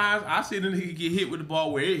sometimes I see the nigga get hit with the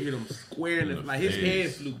ball where it hit him square in the, like his face.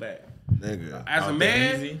 head flew back. nigga. As a Oh,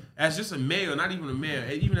 man, easy. as just a male, not even a male,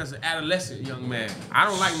 even as an adolescent young man, I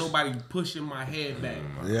don't like nobody pushing my head back.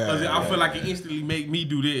 Yeah, Cause I yeah, feel like it instantly make me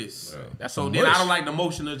do this. That's So some then I mush. don't like the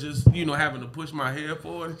motion of just, having to push my head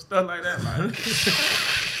forward and stuff like that.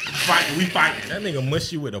 Like, we fighting. That nigga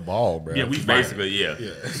mush you with a ball, bro. Yeah, we fighting. Basically, yeah.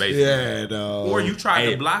 Basically. Yeah, dog. Or you tried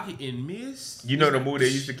Hey. to block it and miss. You know the move that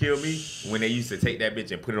used to kill me? When they used to take that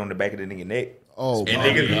bitch and put it on the back of the nigga neck. Oh, And my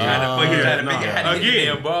niggas be trying to God. make it how to get the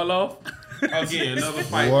damn ball off. Again, another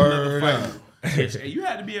fight. Word another up. fight. Hey, you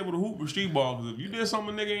had to be able to hoop with street ball, because if you did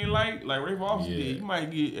something a nigga ain't like Rafe Officer did, you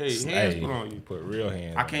might get hands put on you. Put real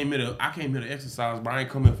hands. I came here to exercise, but I ain't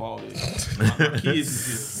coming for all this. My kids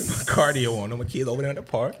is just, cardio on them. My kids over there in the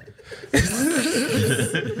park.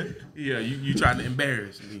 yeah, you tried to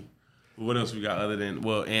embarrass me. But what else we got other than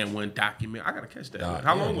and one document? I gotta catch that.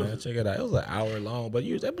 How long was it? Check it out. It was an hour long, but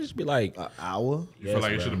that bitch be like. An hour? You feel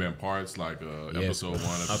like it should have been parts like episode 1,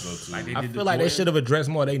 episode 2. Like they I did feel the like they Jordan? should have addressed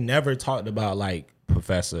more. They never talked about like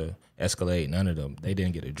Professor Escalade. None of them. They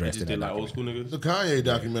didn't get addressed Just in did that like old documentary. school niggas. The Kanye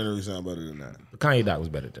documentary sound better than that. The Kanye doc was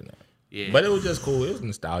better than that. Yeah, But it was just cool. It was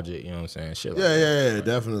nostalgic. You know what I'm saying? Shit. Like Yeah,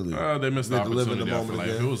 definitely. They missed the Need to live in the opportunity. I feel moment like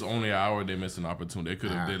if again. it was only an hour, they missed an opportunity. They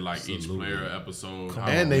could have did like each Absolutely. player episode.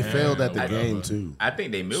 And they failed at the whatever. game too. I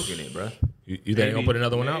think they milking it, bro. You think they gonna put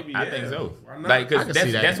another one out? Maybe, I yeah. think so. Why not? Like, I cause can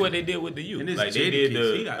see that. that's what they did with the youth. And this Like they Jada did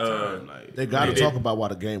kid, he got the. time. Like, They got to They talk did. about why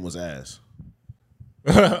the game was ass.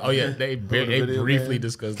 Oh yeah, they video briefly game?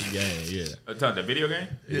 discussed the game. Yeah. The video game?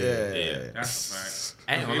 Yeah. that's a fact.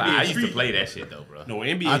 I ain't gonna NBA lie. I used to Street. play that shit though, bro. No,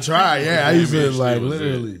 NBA. I tried. Yeah, I used to NBA like Street was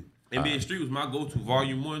literally. NBA Street was my go-to.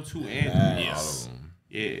 Volume 1, 2, and 3. Yes.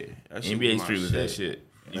 Yeah, that shit NBA my Street was that shit.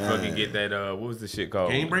 You fucking get that. What was the shit called?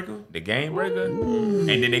 Game Breaker? The Game Breaker. And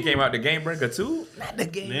then they came out the Game Breaker 2. Not the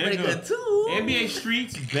Game Nigga. Breaker 2. NBA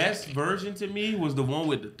Street's best version to me was the one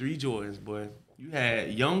with the 3 Jordans, boy. You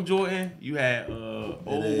had young Jordan, you had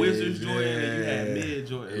old Wizards Jordan, and you had mid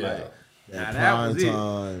Jordan. Like, now that was it.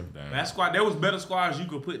 Time. That squad, there was better squads you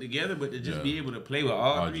could put together, but to just Yeah. be able to play with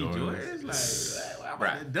all All 3 Jordans. Jordans, like,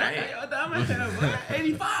 Right. right.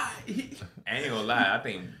 85. I ain't gonna lie. I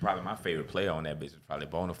think probably my favorite player on that bitch was probably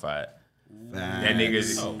Bonafide. That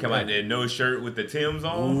nigga come out there, no shirt with the Timbs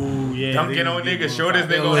on. Ooh, yeah, Dunking on niggas, shortest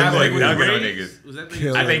nigga Killer on nigga. dunking on niggas. Was that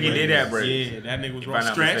Killer I think he did that, niggas. bro. Yeah, that nigga was If I'm wrong.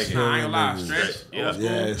 not Stretch. mistaken. Nah, I ain't gonna lie. Killer Stretch. niggas. Yeah. Old school.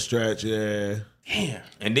 Yeah, stretch. Yeah. Damn.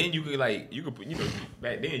 And then you could put,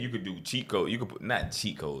 back then you could do cheat codes. You could put not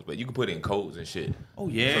cheat codes, but you could put in codes and shit. Oh,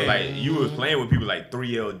 yeah. So like you was playing with people like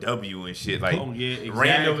 3LW and shit, like Oh, yeah,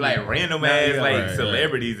 exactly. random Yeah, ass yeah, like right,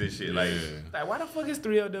 celebrities and shit. Like why the fuck is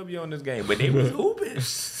 3LW on this game? But they was hooping.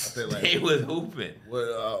 like- They was hooping.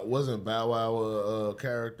 What wasn't Bow Wow a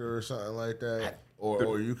character or something like that?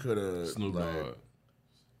 Or you could have Snoop like,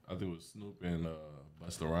 I think it was Snoop and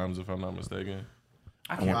Busta Rhymes, if I'm not mistaken.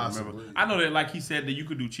 I can't remember. I know that, like he said, that you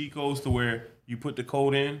could do cheat codes to where you put the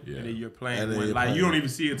code in and then you're playing And then with, you're like, playing. you don't even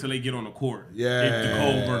see it until they get on the court. Yeah. If the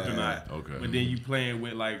code worked or not. Okay. But then you playing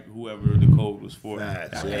with, like, whoever the code was for.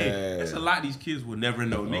 Facts, Hey, yeah. that's a lot these kids will never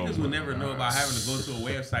know. Niggas will never know about having to go to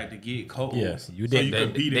a website to get codes. Yes, you So did. you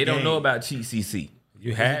could beat a They don't game. know about Cheat CC.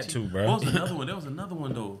 You had to, bro. What was another one? There was another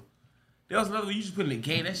one, though. There was another one. You just put in the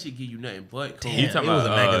game. That shit give you nothing but codes. You talking it was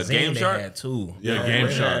a about magazine Game they Shark? had too. Yeah, Game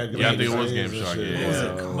Shark. Yeah, I think it was Game magazines and Shark. shit. Yeah. What was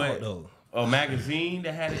yeah. it called, But- though? A magazine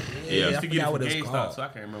that had it. Yeah. used I to forgot get it what from it's GameStop, called. so I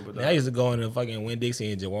can't remember I that. used to go in the fucking Winn-Dixie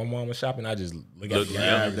and just one mama shop and I just look at Look, the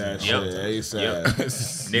Grab that Yep. shit ASAP.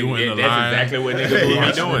 Nigga, You in the that's line. exactly what niggas will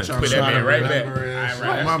be doing. Put that man right back.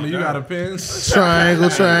 Like, mama, you got a pen? Triangle,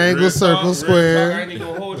 triangle, circle, I square. ain't even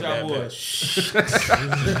gonna hold y'all boys.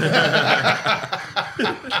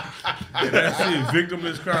 That's it.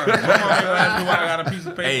 Victimless crime. My mama asked me why I got a piece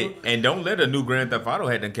of paper. Hey, and don't let a new Grand Theft Auto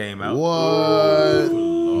had done came out. What?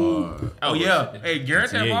 Oh yeah. Hey,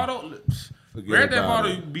 Grand Theft GTA. Auto. Forget Grand Theft about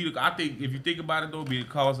Auto it. be the, I think if you think about it though, be the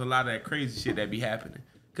cause a lot of that crazy shit that be happening.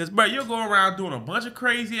 Cause bro, you'll go around doing a bunch of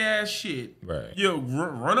crazy ass shit. Right. You'll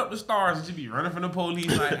run up the stars and just be running from the police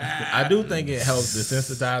like. I do think it helps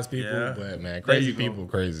desensitize people, Yeah. but man, There you crazy go. people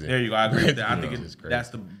crazy. There you go. I agree with that. I Yeah. think It's crazy. that's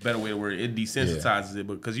the better way to word it. It desensitizes it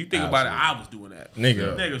because you think about it, I was doing that.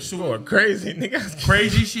 Nigga, Nigga for shooting crazy nigga.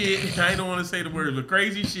 crazy shit. I don't want to say the words, but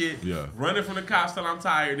crazy shit. Yeah. Running from the cops till I'm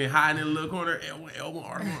tired, then hiding in the little corner. Elbow,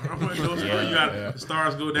 arm. You got the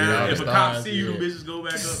stars go down. Yeah, if the a cop stars, see you, yeah. the bitches go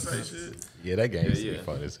back up. Type shit. Yeah, that game used to be Yeah.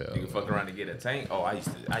 fun as hell. You can fuck around and get a tank. Oh, I used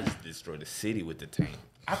to destroy the city with the tank.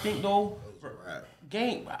 I think though,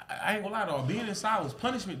 game. I ain't gonna lie though. Being inside was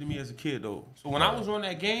punishment to me as a kid though. So when I was on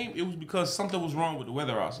that game, it was because something was wrong with the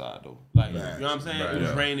weather outside though. Like you know what I'm saying? It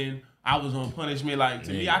was raining. I was on punishment. Like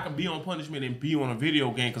to me, I could be on punishment and be on a video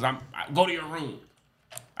game because I go to your room.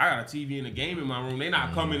 I got a TV and a game in my room. They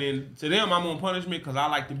not coming in. To them, I'm on punishment because I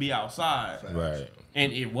like to be outside. Right.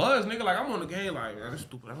 And it was, nigga, like, I'm on the game, like, man, that's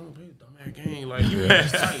stupid. I don't play a dumbass game. Like, you like,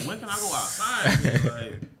 when can I go outside?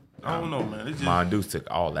 Like, I don't know, man. It's just, Mongoose took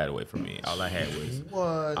all that away from me. All I had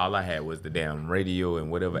was the damn radio and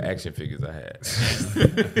whatever action figures I had.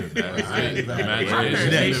 my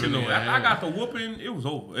imagination, though. After I got the whooping, it was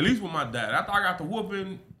over. At least with my dad. After I got the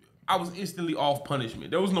whooping, I was instantly off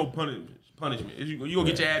punishment. There was no punishment. You gonna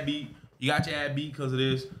get your ass beat. You got your ass beat because of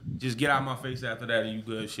this. Just get out of my face after that and you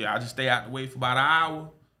good shit. I just stay out the way for about an hour.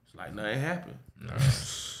 It's like nothing happened.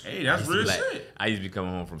 Hey, that's real shit. I used to be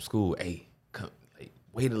coming home from school. Hey, come, like,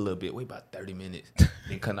 wait a little bit. Wait about 30 minutes.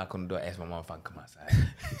 Then come knock on the door. Ask my mom if I can come outside.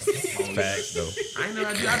 Facts though. I ain't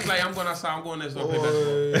never do. I be like, I'm going outside. I'm going this way.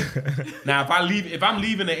 Play basketball. Now, if I'm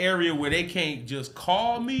leaving an area where they can't just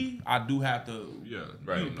call me, I do have to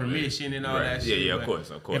get permission and all that shit. Yeah, of But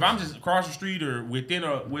course. If I'm just across the street or within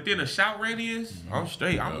a shout radius, I'm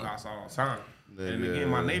straight. I'm outside all the time. And again,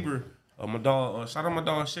 my neighbor, my dog, shout out my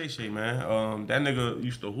dog Shay Shay, man. That nigga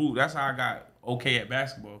used to hoop. That's how I got okay at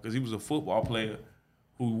basketball because he was a football player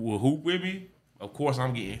who would hoop with me. Of course,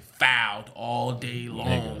 I'm getting fouled all day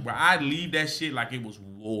long. But I'd leave that shit like it was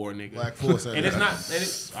war, nigga. Black Force. And it's not. And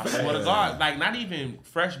it's, I swear to God, like not even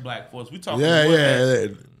fresh Black Force. We talking. Yeah.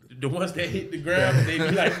 The ones that hit the ground, they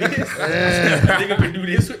be like this. Nigga can do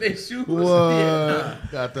this with their shoes. What? Yeah.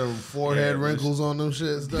 Got them forehead wrinkles on them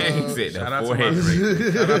shits, dog. He said Shout the out,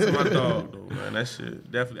 forehead. shout out to my dog, though, man. That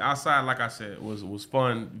shit definitely outside. Like I said, was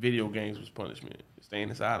fun. Video games was punishment. Staying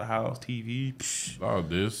inside the house, TV. Oh,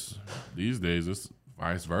 these days it's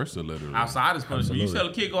vice versa, literally. Outside is punishment. You tell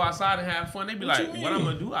a kid go outside and have fun, they be like, "What I'm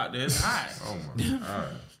gonna do out there is hot." Oh my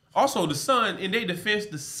god. Also, the sun, in their defense,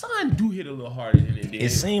 the sun do hit a little harder than it did. It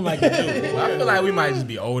seemed like it do. I feel like we might just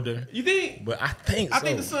be older. You think? But I think I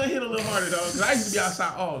think the sun hit a little harder though, because I used to be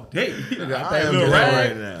outside all day. I am Little right,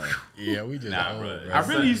 rag. now. Yeah, we just old, bro. bro. I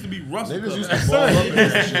really used to be Russell. Niggas Cub. used That to ball sun up in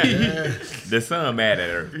that shit. The sun mad at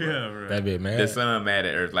Earth. Bro. Yeah, bro. That bit, man. The sun mad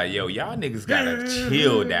at Earth. Like, yo, y'all niggas gotta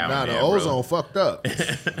chill down Nah, there, the bro. ozone fucked up.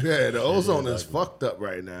 Yeah, the ozone is fucked up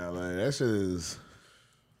right now, man. That shit is.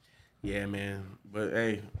 Yeah, man. But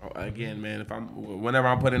hey, again, man, whenever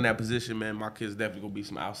I'm put in that position, man, my kids definitely gonna be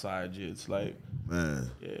some outside jits. Like,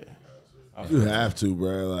 Man, yeah. you have to,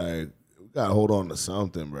 bro. Like, we gotta hold on to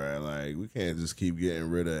something, bro. Like, we can't just keep getting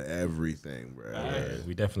rid of everything, bro. Like,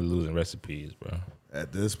 We definitely losing recipes, bro.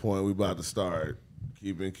 at this point, we about to start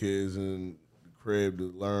keeping kids in the crib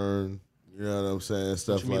to learn. You know what I'm saying?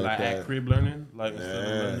 Stuff You mean like that. at crib learning? Like instead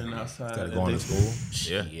of learning outside? Gotta at go on day to school.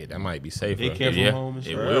 Yeah. Yeah, that might be safer. They can't from home and It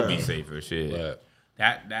shit. will be safer, shit. But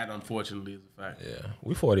That unfortunately is a fact. yeah,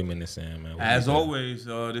 we 40 minutes in, man. We As good. always,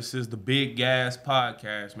 this is the Big Gas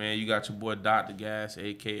Podcast, man. You got your boy Dr. Gas,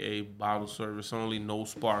 aka Bottle Service Only, no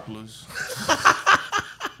sparklers.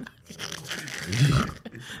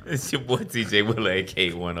 It's your boy TJ Willer,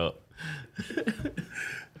 aka One Up.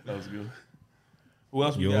 That was good. Who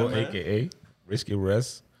else we Yo, got, man? AKA Risky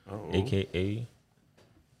Russ, AKA, you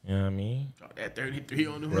know what I mean? Drop that 33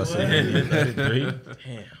 on the Russ hood. 33.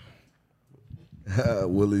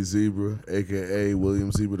 Damn. Willie Zebra, aka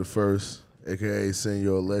William Zebra the First, aka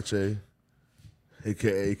Senor Leche,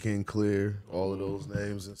 aka King Clear, all of those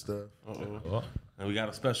names and stuff. Oh, And we got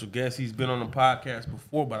a special guest. He's been on the podcast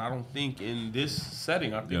before, but I don't think in this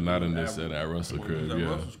setting. I think Yeah, not he in was this setting, at Russell Well, crib, he was at yeah.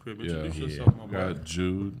 Russell's crib. Yeah. Introduce Yeah. yourself, my We boy. got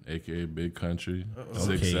Jude, aka Big Country, okay.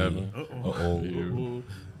 6'7". Uh-oh.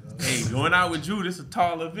 Hey, going out with Jude, it's a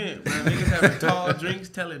tall event, man. Niggas having tall drinks,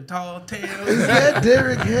 telling tall tales. Is that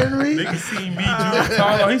Derrick Henry? Niggas see me, Jude,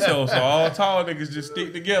 tall. He said, so all tall niggas just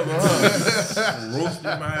stick together, huh? Roasting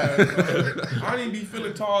my ass. I don't even be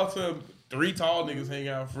feeling tall till 3 tall niggas hang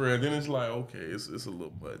out for real. Then it's like, okay, it's a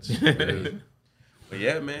little much. But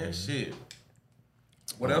yeah, man, shit.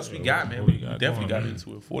 What else we got, man? We definitely got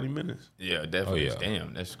into it. 40 minutes. Yeah, definitely. Oh, yeah.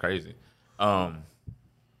 Damn, that's crazy.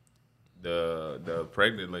 The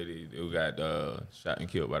pregnant lady who got shot and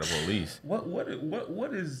killed by the police.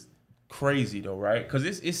 What is crazy though, right? Because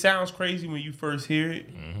it sounds crazy when you first hear it,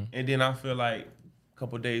 and then I feel like a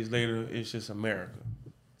couple days later it's just America.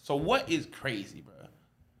 So what is crazy, bro?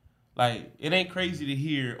 Like it ain't crazy to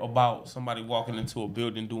hear about somebody walking into a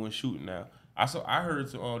building doing shooting now. I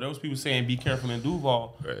heard there was people saying be careful in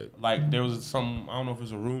Duval. Right. Like there was some, I don't know if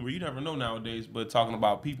it's a rumor, you never know nowadays, but talking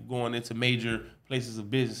about people going into major places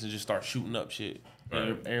of business and just start shooting up shit.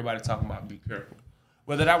 Right. Everybody talking about be careful.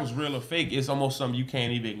 Whether that was real or fake, it's almost something you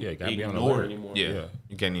can't even gotta be on ignore alert. anymore. Yeah,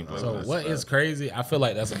 you can't even. So what is crazy? I feel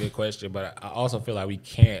like that's a good question, but I also feel like we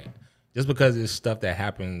can't, just because it's stuff that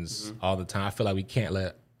happens all the time. I feel like we can't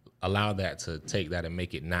allow that to take that and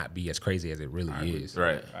make it not be as crazy as it really is.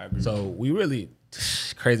 Right. I agree. So we really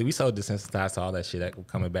crazy. We so desensitized to all that shit. That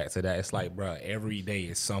coming back to that, it's like, bro, every day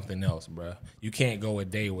is something else, bro. You can't go a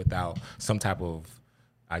day without some type of,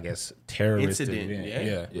 I guess, terrorist Incident, event.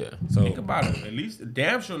 yeah. Yeah. Think So, about it. At least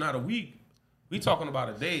damn sure not a week. We talking about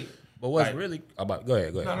a day. but what's Like, really about? Go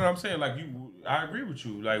ahead. No, I'm saying like I agree with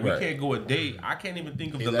you. Like we Right. can't go a day. I can't even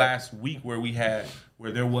think of the Exactly. last week where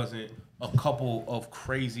there wasn't a couple of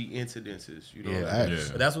crazy incidences. You know, what I mean? Yeah.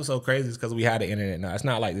 But that's what's so crazy is because we had the internet now. It's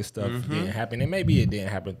not like this stuff didn't happen, and maybe it didn't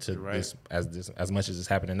happen to this as much as it's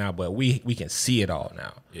happening now. But we can see it all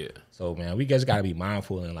now. Yeah. So man, we just gotta be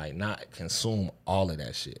mindful and like not consume all of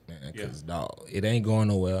that shit, man. Because dog, it ain't going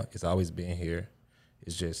nowhere. It's always been here.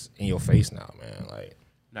 It's just in your face now, man. Like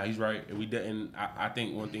Now he's right, and I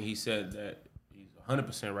think one thing he said that he's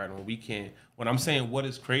 100% right on. We can't. When I'm saying what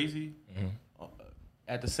is crazy,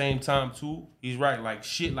 at the same time too, he's right. Like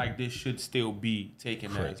shit like this should still be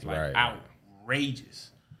taken as like Right.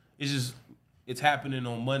 outrageous. It's happening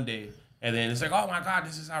on Monday, and then it's like, oh my god,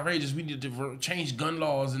 this is outrageous. We need to change gun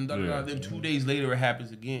laws and da da da. Yeah. Then 2 days later it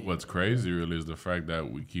happens again. What's crazy really is the fact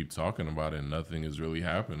that we keep talking about it and nothing is really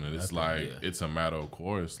happening. It's like it's a matter of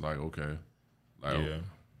course. Like okay, like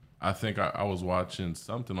I think I was watching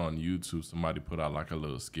something on YouTube. Somebody put out like a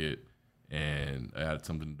little skit, and it had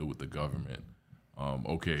something to do with the government.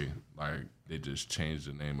 Okay, like they just changed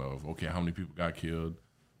the name of how many people got killed?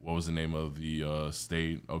 What was the name of the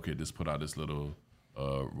state? Okay, just put out this little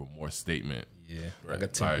remorse statement. like a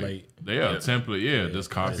template. Template.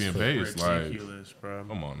 Just copy and paste. Like, Ridiculous, bro.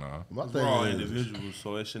 come on now. My We're all thing is, individuals,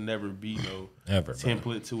 so it should never be no Ever, bro.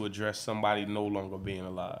 template to address somebody no longer being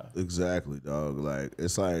alive. exactly, dog. Like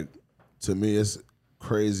it's like to me, it's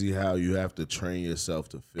crazy how you have to train yourself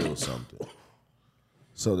to feel something,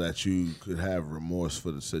 so that you could have remorse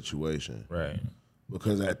for the situation. Right.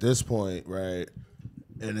 Because at this point, right,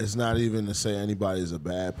 and it's not even to say anybody's a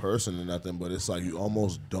bad person or nothing, but it's like you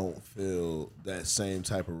almost don't feel that same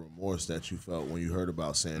type of remorse that you felt when you heard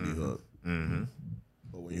about Sandy Hook. Mm-hmm.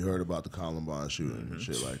 Or when you heard about the Columbine shooting and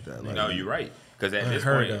shit like that. Like, No, you're right. Because at this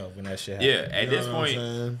Unheard point, of when that shit happened. yeah, at this know what I'm point,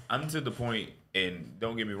 saying? I'm to the point, and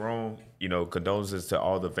don't get me wrong, condolences to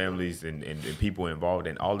all the families and people involved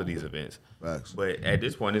in all of these events. Facts. But at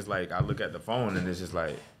this point, it's like I look at the phone and it's just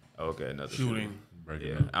like, okay, another shooting. Breaking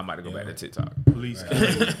Yeah, up. I'm about to go back to TikTok. Police.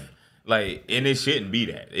 Like, and it shouldn't be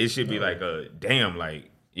that. It should be like damn, like,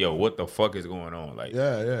 yo, what the fuck is going on? Like,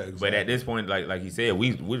 Yeah, exactly. But at this point, like he said,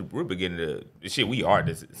 we're beginning to shit. We are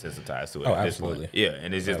desensitized to it. Oh, at absolutely. This point. Yeah,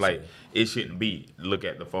 and it's just like it shouldn't be. Look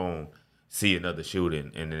at the phone, see another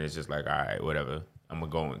shooting, and then it's just like, all right, whatever. I'm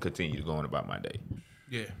gonna go and continue going about my day.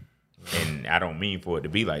 Yeah. And I don't mean for it to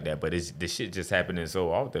be like that, but it's this shit just happening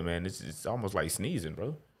so often, man. It's almost like sneezing,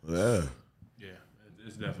 bro. Yeah. Yeah.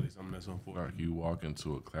 It's definitely something that's unfortunate. Like you walk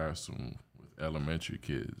into a classroom with elementary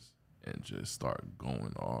kids and just start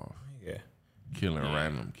going off. Yeah. killing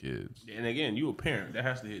random kids. And again, you a parent. That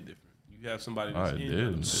has to hit different. You have somebody that's It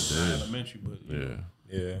in did. elementary, but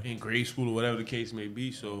Yeah. in grade school or whatever the case may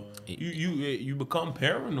be. So you become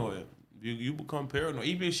paranoid. You become paranoid.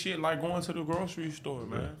 Even shit like going to the grocery store,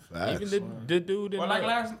 man. Facts. Even the dude in Or like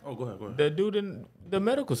last. Oh, go ahead. the dude in the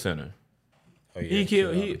medical center. Oh, yeah, He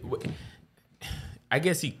killed. I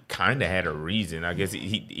guess he kind of had a reason. I guess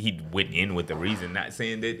he went in with the reason, not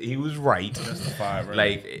saying that he was right. Justified, right?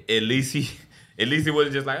 Like at least he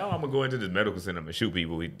wasn't just like, oh, I'm gonna go into this medical center and shoot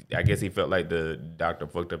people. I guess he felt like the doctor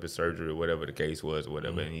fucked up his surgery or whatever the case was, or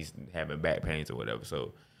whatever, and he's having back pains or whatever.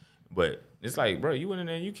 So, but it's like, bro, you went in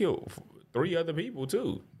there and you killed 3 other people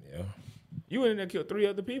too. Yeah. You went in there and killed 3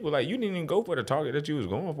 other people. Like you didn't even go for the target that you was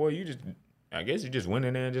going for. I guess you just went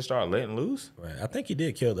in there and just started letting loose. Right. I think he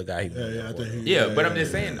did kill the guy. But I'm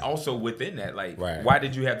just saying, also within that, like, why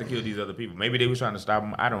did you have to kill these other people? Maybe they was trying to stop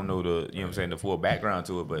him. I don't know the full background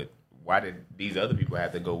to it, but why did these other people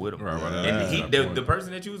have to go with him? Right, and the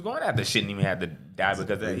person that you was going after shouldn't even have to die because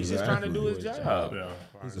of that. He's just trying to do his job. Yeah.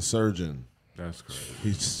 He's a surgeon. That's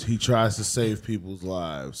crazy. He tries to save people's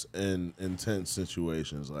lives in intense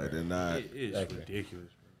situations. Like they're not. It is ridiculous.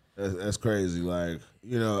 That's crazy. Like,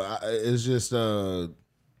 it's just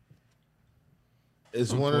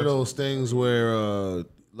it's one of those things where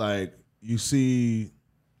like you see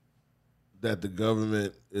that the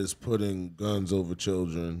government is putting guns over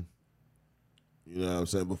children. You know what I'm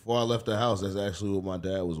saying? Before I left the house, that's actually what my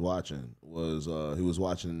dad was watching. He was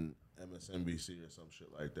watching MSNBC or some shit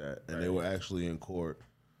like that, and they were actually in court,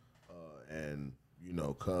 and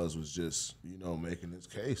Cuz was just making his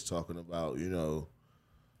case, talking about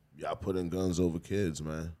y'all putting guns over kids,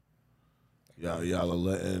 man. Y'all are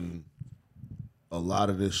letting a lot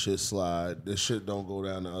of this shit slide. This shit don't go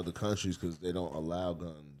down to other countries because they don't allow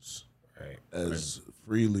guns as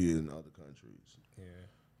freely in other countries. Yeah,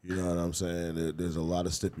 you know what I'm saying? There's a lot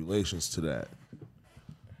of stipulations to that.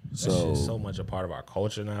 That shit's so much a part of our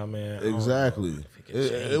culture now, man. Exactly.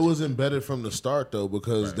 It was embedded from the start though,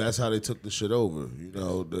 because that's how they took the shit over.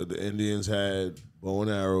 The Indians had bow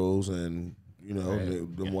and arrows, and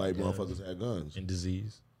them white motherfuckers had guns and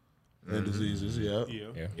disease. And diseases, yeah.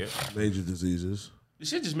 Major diseases. This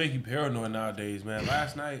shit just make you paranoid nowadays, man.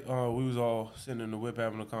 Last night, we was all sitting in the whip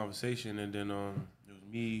having a conversation, and then it was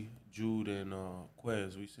me, Jude, and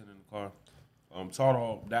Quez. We sitting in the car.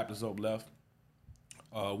 Tall dapped us up, left.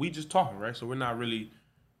 We just talking, right? So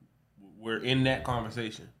we're in that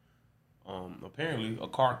conversation. Apparently, a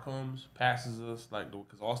car comes, passes us,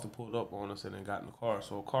 because Austin pulled up on us and then got in the car.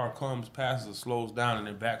 So a car comes, passes us, slows down, and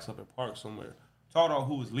then backs up and parks somewhere. Tall,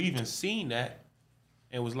 who was leaving, seen that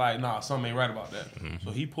and was like, nah, something ain't right about that. Mm-hmm.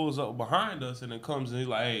 So he pulls up behind us and then comes and he's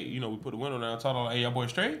like, hey, we put the window down. Tall, hey, y'all boy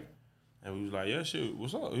straight? And we was like, yeah, shit,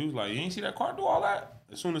 what's up? He was like, you ain't see that car do all that?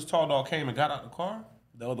 As soon as Tall Dog came and got out the car,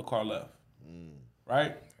 the other car left.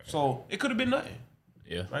 Right? So it could have been nothing.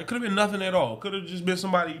 Yeah. Right? Could have been nothing at all. Could have just been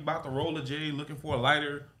somebody about to roll a J looking for a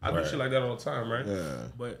lighter. I do shit like that all the time, right? Yeah.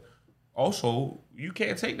 But also, you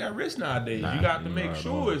can't take that risk nowadays. You got to make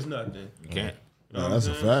sure it's nothing. You can't. You know that's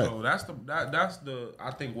a fact. So that's the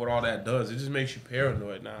I think what all that does. It just makes you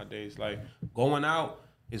paranoid nowadays. Like going out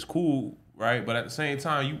is cool, right? But at the same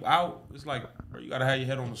time, you out, it's like, bro, you gotta have your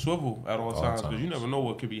head on the swivel at all times because you never know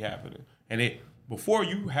what could be happening. And before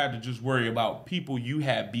you had to just worry about people you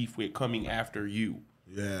had beef with coming after you.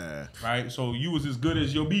 Yeah. Right? So you was as good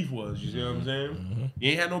as your beef was. You see what I'm saying? Mm-hmm.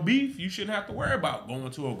 You ain't had no beef, you shouldn't have to worry about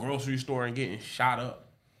going to a grocery store and getting shot up.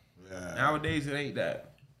 Yeah. Nowadays, it ain't that.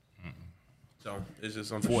 So it's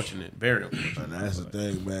just unfortunate, very unfortunate. And that's the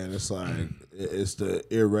thing, man. It's like it's the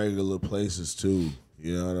irregular places too.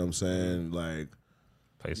 You know what I'm saying? Like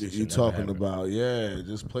you talking about,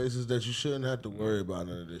 just places that you shouldn't have to worry about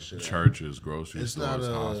none of this shit. Churches, grocery it's stores,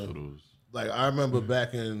 not hospitals. Like I remember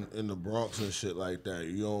back in the Bronx and shit like that.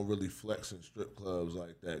 You don't really flex in strip clubs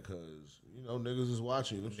like that because niggas is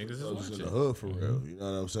watching. Them niggas is in the hood for real. You know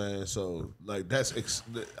what I'm saying? So like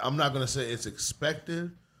I'm not gonna say it's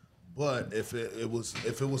expected. But if it was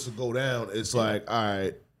to go down, it's like, all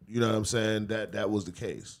right, you know what I'm saying? That was the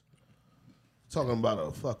case. Talking about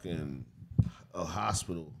a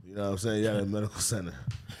hospital, you know what I'm saying? You're at a medical center.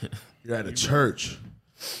 You're at a church.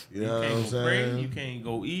 You know what I'm saying? You can't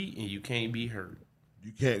go eat and you can't be hurt.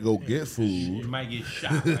 You can't go get food. You might get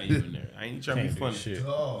shot while you in there. I ain't trying to be funny.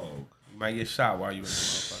 Dog. You might get shot while you in there,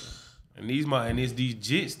 motherfucker. And these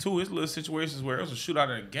jits too. It's little situations where there's a shootout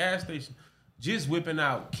at a gas station. just whipping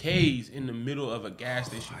out K's in the middle of a gas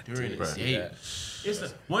station during the day. It's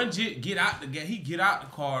the one jit get out the he get out the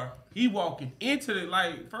car. He walking into the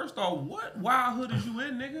first off, what wild hood is you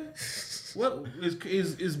in, nigga? What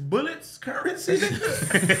is bullets currency,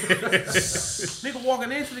 nigga? Nigga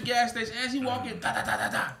walking into the gas station as he walking, da da da da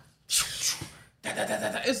da.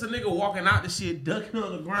 It's a nigga walking out the shit, ducking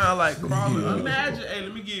on the ground like crawling. Imagine, hey,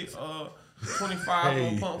 let me get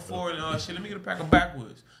 25 on pump forward and shit. Let me get a pack of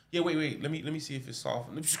backwoods. Yeah, wait. Let me see if it's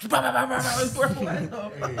soft. But hitting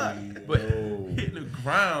the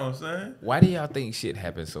ground, son. Why do y'all think shit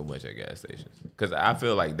happens so much at gas stations? Because I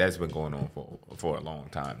feel like that's been going on for a long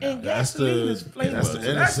time now. And That's gasoline the is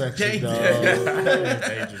intersection, dog.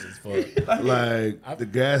 Dangerous as fuck. Like the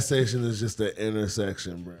gas station is just the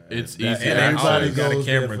intersection, bro. It's That- easy and everybody access. got a goes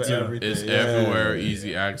camera, there for too. everything. It's Yeah. everywhere,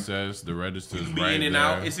 easy access. The register's Be right in and there.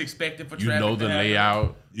 out. It's expected for You traffic. know the to happen.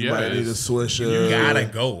 layout. You might need a it's- swisher. You gotta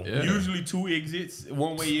go. Yeah. Usually 2 exits,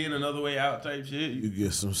 one way in, another way out type shit. You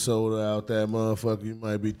get some soda out that motherfucker. You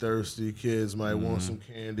might be thirsty. Kids might Mm-hmm. want some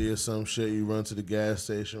candy or some shit. You run to the gas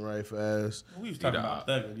station right fast. We was talking about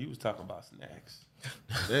thugging. You was talking about snacks.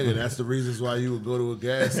 Nigga, that's the reasons why you would go to a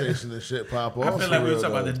gas station and shit pop off. I feel like we were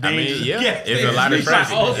talking about the I mean, dangers. yeah, gas it's a lot of stations.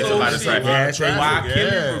 traffic. Also It's a lot of shit. traffic. Yeah, Why yeah.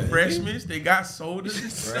 killing refreshments? They got sodas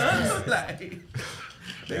and stuff. Like,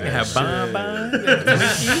 They have bonbons.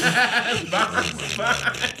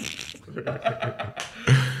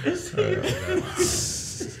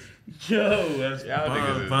 yo, that's Y'all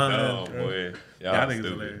niggas is dumb, boy. Y'all niggas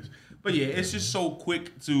stupid. hilarious. But yeah, it's just so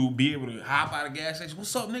quick to be able to hop out of gas station.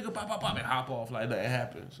 What's up, nigga? Pop, pop, pop, and hop off like that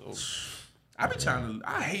happened. So I be trying to.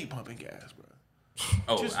 I hate pumping gas, bro.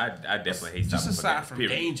 Oh, Just- I definitely hate Just stopping for aside gas, from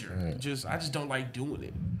period. danger, I just don't like doing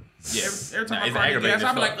it. Yeah. Every time Nah, I it's car get aggravating gas,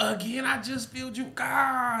 I be as like, fuck. again, I just filled you.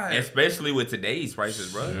 God. Especially with today's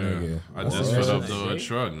prices, bro. Yeah. I just filled up the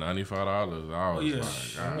truck, $95. I was Yeah, like,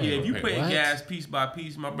 God, yeah. If you okay. put gas piece by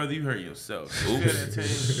piece, my brother, you hurt yourself. You feel that thing?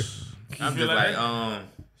 I'm feel just like like,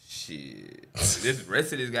 shit. This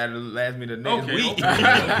rest of this got to last me the next Okay, week. okay.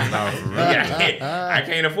 Nah, for real. I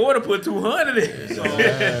can't afford to put 200 in. So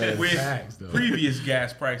with previous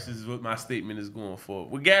gas prices is what my statement is going for.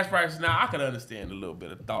 With gas prices now, I can understand a little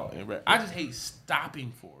bit of thought. I just hate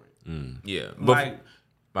stopping for it. Yeah. But, Like,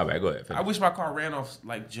 my bad. Go ahead. I wish my car ran off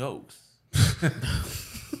like jokes.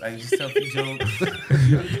 Like just tell me jokes.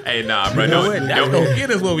 Hey, nah, bro. That's gonna get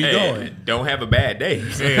us where we going. Don't have a bad day. You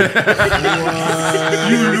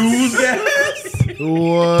lose gas.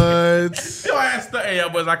 What? Yo, hey, yo,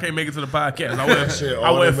 boys, I can't make it to the podcast. I went, Shit,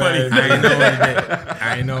 I went funny. automatic.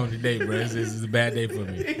 I ain't knowing today, bro. This is a bad day for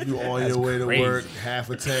me. You on your way to work, half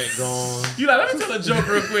a tank gone. You like, let me tell a joke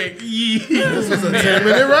real quick. Yeah. This was a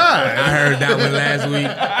 10-minute ride. I heard that one last week.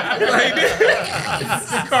 Like this.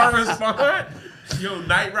 The car respond. Yo,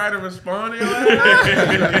 Knight Rider responding.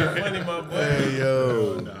 Funny, my boy. Hey,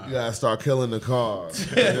 yo, you gotta start killing the car.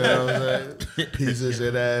 You know what I'm saying? Piece of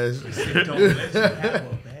shit ass. Don't let you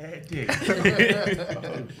have a bad day. Oh,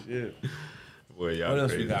 shit. Boy, y'all What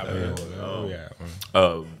else we crazy. got,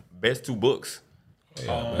 man? Best 2 books.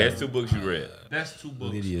 Best 2 books you read. That's 2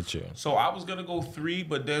 books. Literature. So I was gonna go 3,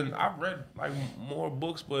 but then I've read like more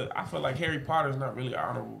books, but I feel like Harry Potter's not really an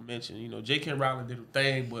honorable mention. You know, J.K. Rowling did her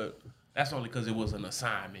thing, but that's only because it was an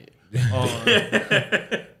assignment.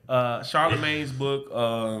 Charlemagne's book.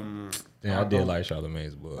 Yeah, I did like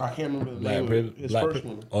Charlemagne's book. I can't remember the Black name of Privilege. it. His first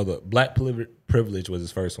one. Oh, the Black Privilege was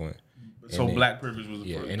his first one. So then- Black Privilege was the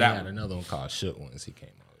Yeah, first. and he That had one. another one called Shook Ones. He came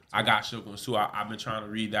out with. I got Shook Ones too. I've been trying to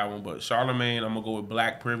read that one, but Charlemagne, I'm gonna go with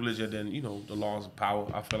Black Privilege, and then the laws of power.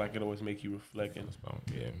 I feel like it always make you reflect. And,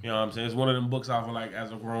 Yeah. you know what I'm saying? It's one of them books I feel like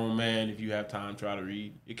as a grown man, if you have time, try to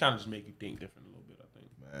read. It kind of just make you think different a little bit. I think.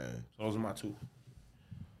 Man, So those are my 2.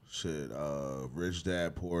 shit. Rich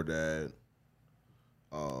Dad, Poor Dad.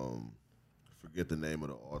 Forget the name of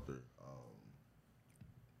the author.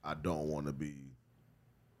 I don't want to be,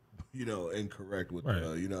 incorrect with Right.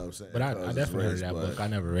 you know what I'm saying. But I Cause it's definitely heard race, that but book. I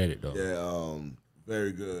never read it though. Yeah,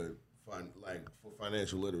 very good. Like for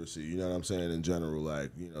financial literacy, you know what I'm saying. In general,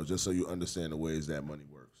 like just so you understand the ways that money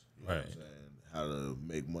works. You know what I'm Right. saying? How to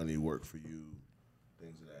make money work for you,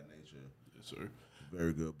 things of that nature. Yes, sir.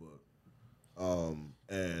 Very good book.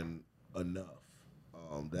 And Enough.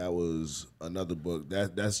 That was another book.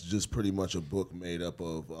 That's just pretty much a book made up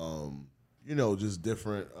of just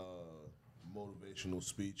different motivational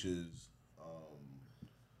speeches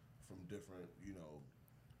from different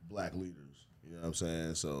black leaders. You know what I'm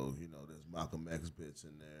saying? So there's Malcolm X bits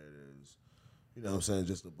in there. There's what I'm saying,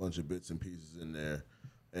 just a bunch of bits and pieces in there,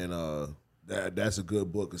 and that's a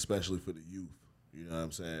good book, especially for the youth. You know what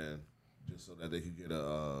I'm saying? Just so that they could get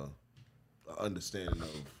a understanding of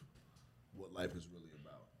what life is really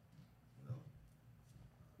about.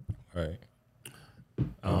 Right.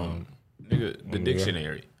 Nigga, the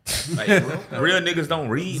dictionary. Like, real niggas don't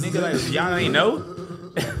read. Nigga, like, y'all ain't know?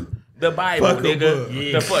 The Bible,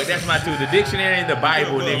 nigga. The fuck, that's my two. The dictionary and the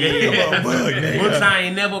Bible, nigga. Books I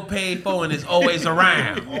ain't never paid for and it's always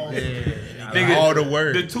around. Nigga, all the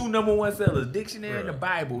words. The two number one sellers, dictionary and the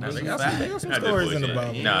Bible. They Nigga. got some stories in the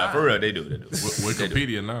Bible. Nah, for real, they do.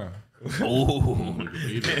 Wikipedia now. Ooh.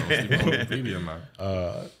 Wikipedia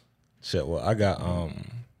now. Shit, well, I got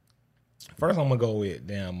first I'm gonna go with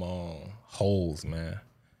damn Holes, man.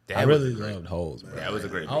 I really loved Holes, bro. That was a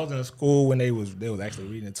great I was in school when they was actually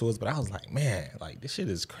reading it to us, but I was like, man, like this shit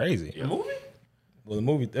is crazy. The movie? Well, the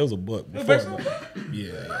movie, there was a book. Before,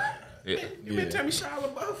 Yeah. You been telling me Shia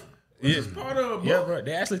LaBeouf was part of a book? Yeah, bro.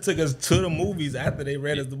 They actually took us to the movies after they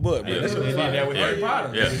read us the book. Bro. Yeah, That shit they was did fire. that with Harry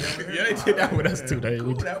Potter. Yeah, they did that with us too.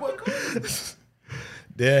 That was cool.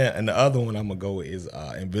 Then, and the other one I'm gonna go with is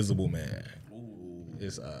Invisible Man.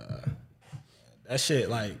 It's that shit,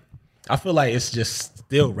 like, I feel like it's just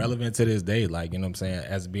still relevant to this day. Like, you know what I'm saying?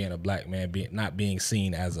 As being a black man, not being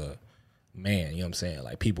seen as a man. You know what I'm saying?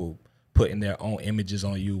 Like, people putting their own images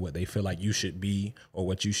on you, what they feel like you should be or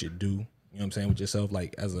what you should do. You know what I'm saying? With yourself,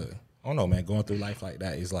 like, as a, I don't know, man, going through life like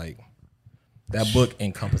that is like, that book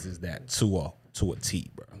encompasses that to a T,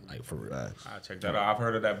 bro. Like, for real. I'll check that out. I've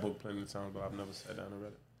heard of that book plenty of times, but I've never sat down and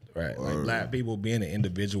read it. Right. Like, black people being an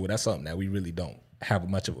individual, that's something that we really don't have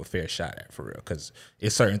much of a fair shot at, for real. Because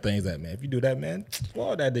it's certain things that, man, if you do that, man,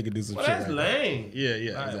 well, that nigga do some Well, shit. that's like lame. Yeah, Like,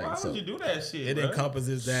 exactly. why So would you do that shit? it bro?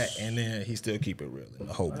 encompasses that, and then he still keep it real in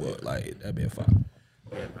the whole book. Like, that'd be a fire.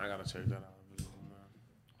 Yeah, I gotta check that out.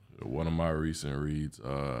 One of my recent reads,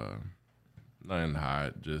 nothing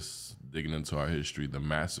hot, just digging into our history, the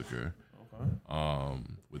massacre. Okay.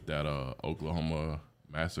 With that Oklahoma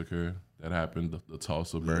massacre that happened, the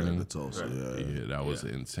Tulsa burning. The Tulsa, Yeah, that was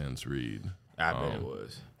an intense read. I bet it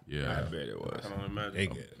was. Yeah. I bet it was. I don't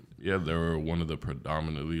imagine. Yeah, they were one of the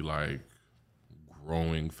predominantly like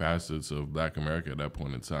growing facets of Black America at that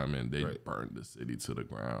point in time, and they burned the city to the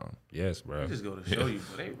ground. Yes, bro. Just go to show you,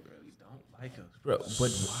 but they really don't like us. Bro,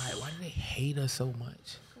 but why? Why do they hate us so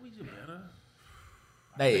much? We do better.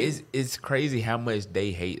 Like, it's crazy how much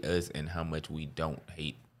they hate us and how much we don't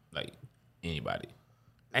hate like anybody.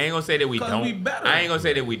 I ain't gonna say that we 'Cause don't. we better. I ain't gonna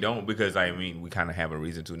say that we don't because I mean we kind of have a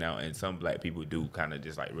reason to now, and some black people do kind of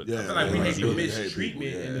just like really. Yeah. I feel like we hate the Really hate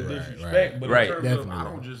mistreatment people, and the yeah. disrespect, but Right. in terms Definitely. of I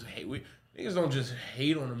don't just hate. Niggas don't just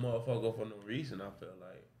hate on a motherfucker for no reason. I feel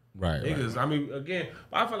like Right. niggas. I mean, again,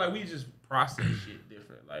 I feel like we just process shit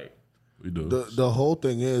different. Like We do. The whole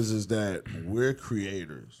thing is that we're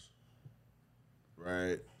creators,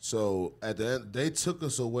 right? So at the end, they took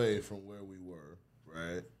us away from where we were,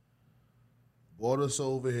 right? Brought us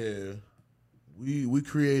over here. We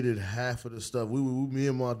created half of the stuff. Me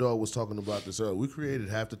and my dog was talking about this earlier. We created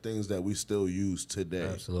half the things that we still use today.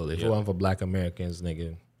 Absolutely. If it wasn't for Black Americans,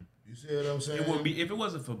 nigga. You see what I'm saying? it wouldn't be if it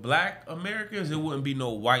wasn't for Black Americans, it wouldn't be no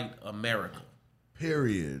white America.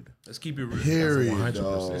 Period. Let's keep it real. Period,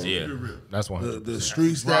 dog. Let's keep it real. That's 100%. The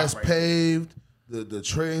streets rock that's right paved, the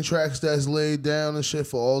train tracks that's laid down and shit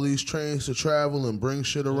for all these trains to travel and bring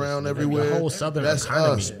shit around everywhere. The whole Southern that's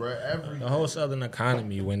economy. us, bro. Everything. The whole Southern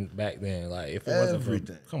economy went back then. Like, if it wasn't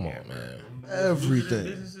Everything. for, come on, man. Everything.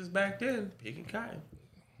 Businesses back then picking cotton.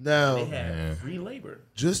 Now, They had free labor.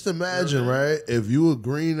 just imagine, right? If you a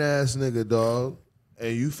green ass nigga, dog,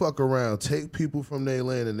 and you fuck around, take people from their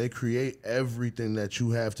land, and they create everything that you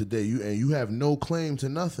have today, you have no claim to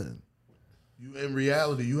nothing. You in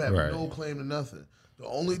reality, you have Right. no claim to nothing. The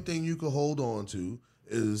only thing you can hold on to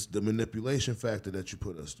is the manipulation factor that you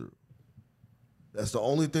put us through. That's the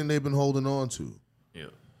only thing they've been holding on to. Yeah.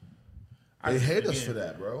 They hate us for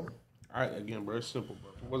that, bro. All right, again, bro, it's simple,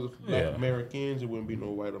 bro. If it wasn't for Black Americans, it wouldn't be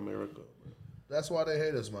no white America. Bro. That's why they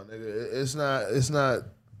hate us, my nigga. It's not.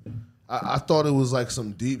 I thought it was like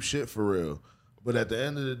some deep shit for real, but at the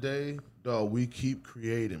end of the day, dog, we keep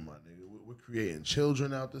creating, my nigga. We're creating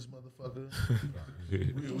children out this motherfucker.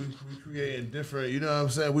 we creating different. You know what I'm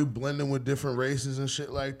saying? We blending with different races and shit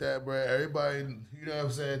like that, bro. Everybody, you know what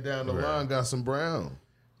I'm saying, down the line got some brown.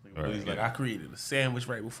 He's like, I created a sandwich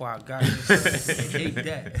right before I got it. I hate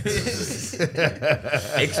that.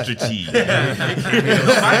 Extra cheese.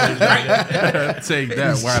 Take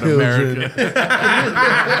that, white America.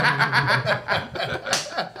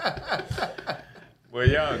 Well,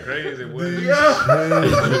 y'all crazy, boy.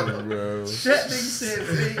 Bro. That nigga said,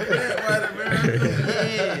 take that, white America.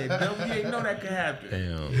 Yeah, don't you ain't know that could happen.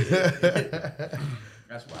 Damn.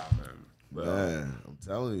 That's wild, man. Man, I'm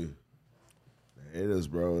telling you, they hate us,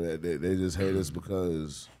 bro. They just hate us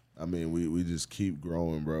because I mean, we just keep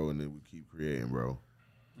growing, bro, and then we keep creating, bro.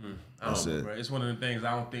 I don't know, bro. It's one of the things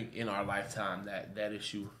I don't think in our lifetime that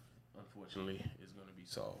issue, unfortunately, is going to be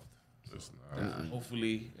solved. It's not.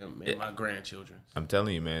 Hopefully, in my grandchildren. I'm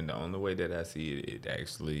telling you, man, the only way that I see it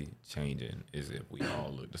actually changing is if we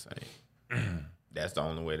all look the same. That's the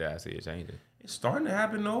only way that I see it changing. It's starting to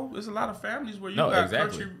happen though. There's a lot of families where you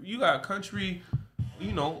got country,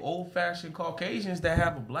 old fashioned Caucasians that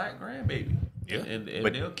have a black grandbaby. Yeah. And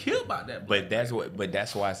But- they'll kill by that. But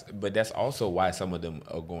that's also why some of them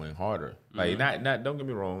are going harder. Like not don't get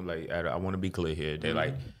me wrong. Like I want to be clear here. They're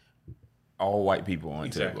like all white people on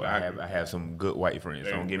Exactly. terrible. I have some good white friends.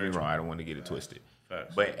 Very, Don't get me very wrong. true. I don't want to get it twisted.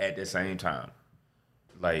 Facts. But at the same time,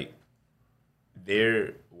 like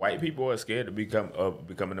white people are scared to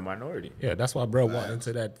becoming the minority. Yeah, that's why bro walked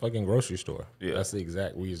into that fucking grocery store. Yeah. That's the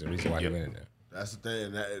exact reason why he went in there. That's the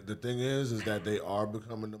thing. The thing is that they are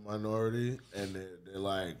becoming the minority, and they're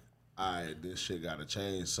like, all right, this shit got to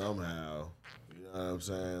change somehow. You know what I'm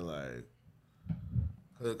saying? Like,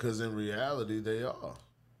 because in reality, they are.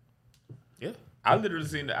 Yeah, I literally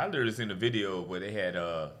seen the video where they had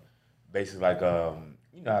basically like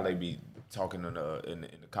you know how they be talking in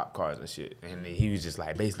the cop cars and shit, and he was just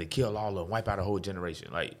like basically kill all of them, wipe out a whole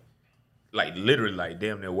generation, like literally like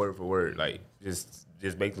damn near word for word, like just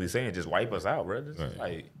basically saying just wipe us out, bro. Just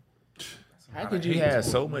like how could you have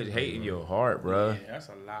so much hate in your heart, bro? Yeah, that's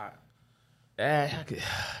a lot. I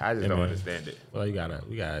just don't understand it. Well, we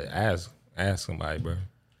gotta ask somebody, bro.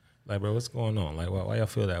 Like, bro, what's going on? Like, why y'all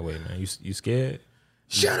feel that way, man? You scared?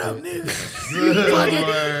 Shut up,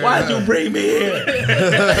 nigga. Why'd you bring me here?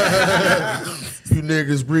 You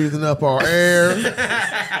niggas breathing up our air.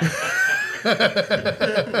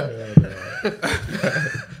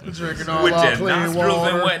 Drinking all With our your clean nostrils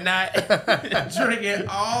water. and whatnot. Drinking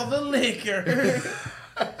all the liquor.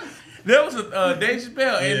 There was a Dave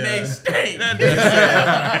Chappelle and they stink.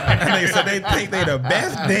 So they think they the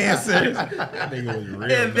best dancers. That nigga was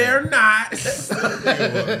real. And they're not.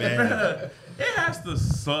 It has to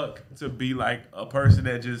suck to be like a person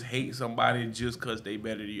that just hates somebody just because they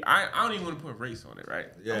better than you. I don't even want to put race on it, right?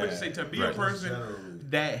 I'm gonna just say to be a person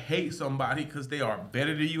that hates somebody because they are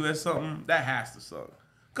better than you at something, that has to suck.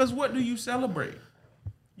 Because what do you celebrate?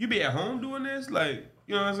 You be at home doing this? Like,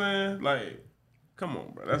 you know what I'm saying? Like, come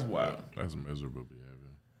on, bro. That's wild. That's miserable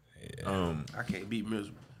behavior. I can't be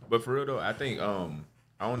miserable. But for real though, I think I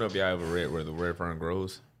don't know if y'all ever read Where the Red Fern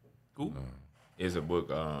Grows. Cool. It's a book.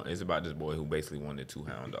 It's about this boy who basically wanted 2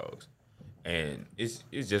 hound dogs, and it's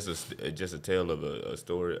just a tale of a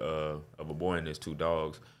story of a boy and his 2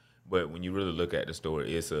 dogs. But when you really look at the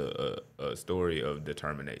story, it's a story of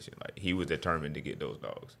determination. Like he was determined to get those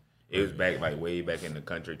dogs. It was back like way back in the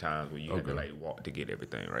country times where you had to like walk to get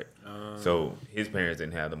everything, right? So his parents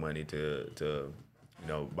didn't have the money to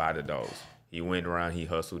buy the dogs. He went around, he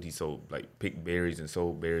hustled, he sold like picked berries and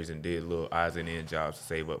sold berries and did little odds and end jobs to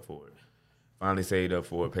save up for it. Finally saved up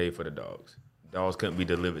for it, paid for the dogs. Dogs couldn't be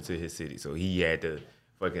delivered to his city, so he had to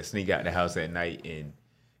fucking sneak out the house at night and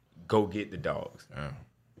go get the dogs.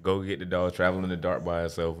 Go get the dogs, travel in the dark by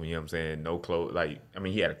himself, you know what I'm saying? No clothes,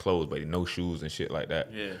 he had clothes, but no shoes and shit like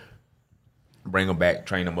that. Yeah. Bring them back,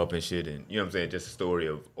 train them up and shit, and you know what I'm saying? Just a story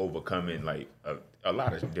of overcoming like a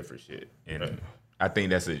lot of different shit. And I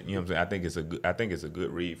think that's you know what I'm saying? I think it's a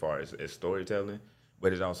good read for as storytelling.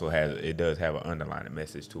 But it also does have an underlying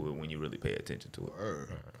message to it when you really pay attention to it.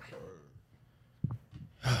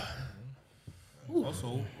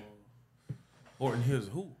 Also, Horton Hears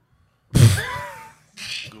Who.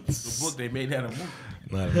 The book they made that a movie.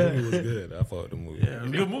 Nah, the movie was good. I fought the movie. Yeah, it was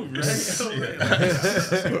a good movie, right?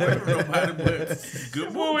 Nobody but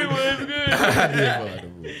good movie was good. I did fight the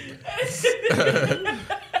movie.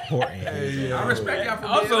 I respect y'all for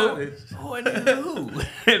Also, being honest. who?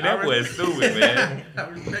 That was stupid, man. I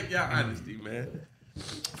respect y'all honesty, man.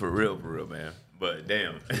 For real, man. But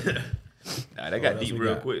damn. That got deep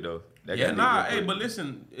real quick though. But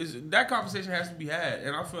listen, that conversation has to be had,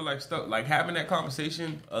 and I feel like stuff like having that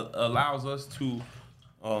conversation allows us to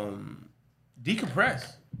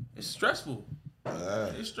decompress. It's stressful.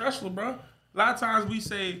 It's stressful, bro. A lot of times we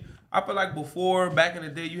say, I feel like before, back in the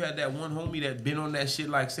day, you had that one homie that been on that shit,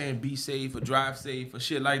 like saying be safe or drive safe or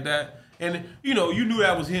shit like that. And, you knew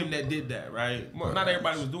that was him that did that, right? Not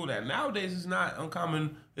everybody was doing that. Nowadays, it's not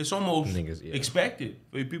uncommon. It's almost expected.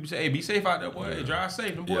 People say, hey, be safe out there, boy. Hey, drive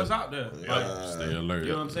safe. Them boys out there. Stay alert.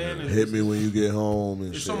 You know what I'm saying? Hit me when you get home.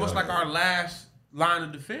 And It's shit. almost like our last line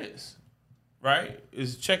of defense, right?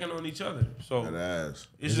 Is checking on each other. So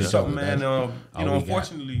it's just something, man.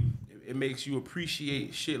 Unfortunately, it makes you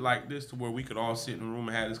appreciate shit like this to where we could all sit in a room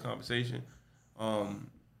and have this conversation.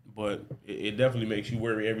 But it definitely makes you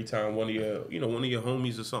worry every time one of your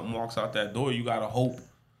homies or something walks out that door. You gotta hope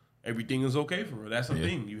everything is okay for her. That's the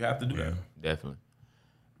thing. You have to do that. Definitely.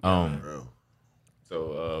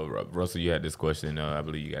 So Russell, you had this question. I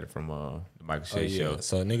believe you got it from the Michael Shea show.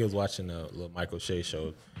 So niggas watching the little Michael Shea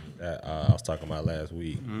show that I was talking about last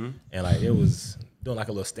week, and like it was doing like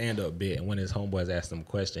a little stand up bit. And when his homeboys asked him a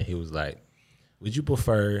question, he was like, "Would you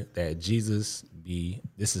prefer that Jesus be?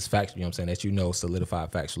 This is factual. You know what I'm saying? That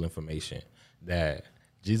solidified factual information that."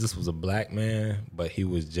 Jesus was a black man, but he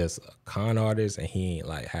was just a con artist and he ain't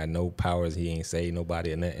like had no powers. He ain't saved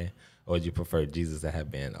nobody or nothing. Or would you prefer Jesus to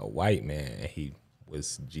have been a white man and he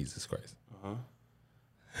was Jesus Christ?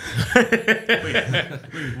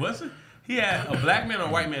 Wait, what's it? He had a black man or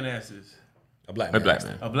a white man asked this? A black man.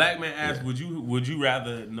 A black man asked, "Would you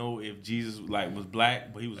rather know if Jesus like was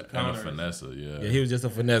black, but he was a con artist? Finesse, Yeah, he was just a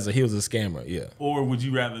finesse. He was a scammer. Yeah. Or would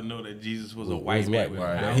you rather know that Jesus was a white man?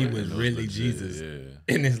 Right. He was really Jesus,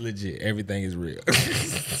 and it's legit. Everything is real.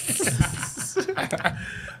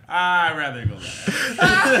 I'd rather go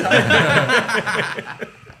back.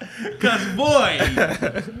 Cause boy,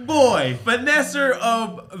 finesser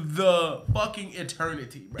of the fucking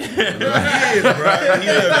eternity, bro. He is, bro. He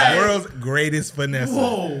is the world's greatest finesser.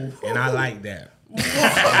 Whoa. And I like that.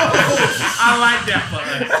 I like that for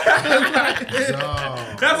us.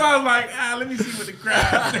 That's why I was like, let me see what the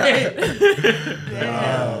crowd say.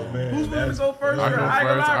 Damn. Man, who's going to go first?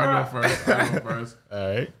 I go first. All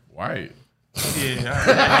right. White.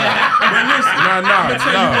 Yeah.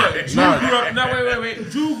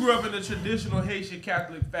 Wait. Drew grew up in a traditional Haitian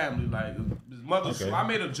Catholic family. Like his mother. Okay. So I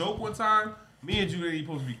made a joke one time. Me and Drew ain't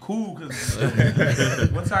supposed to be cool because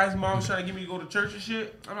one time his mom was trying to get me to go to church and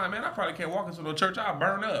shit. I'm like, man, I probably can't walk into no church. I'll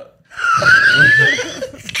burn up.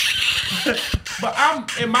 But I'm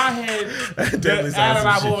in my head. Adam,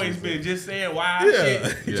 I've always been just saying wild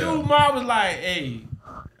shit. Yeah. Drew's mom was like, hey.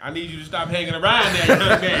 I need you to stop hanging around that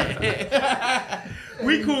young man.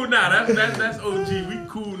 We cool now. That's OG. We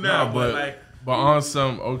cool now. No, but on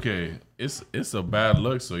some it's a bad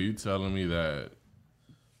look. So you telling me that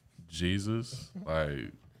Jesus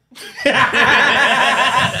like you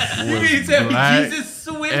mean tell me Jesus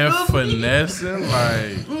swindled and finessing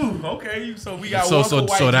like okay. So we got one for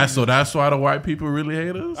white Jesus. So that's why the white people really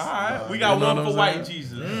hate us. All right, we got one for white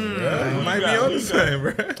Jesus. Might be on the same,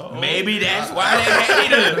 bro. Maybe that's why they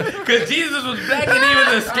hate us. Because Jesus was black and he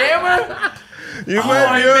was a scammer. You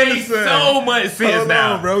might be on the same. So much sense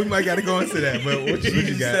now, bro. We might got to go into that. But what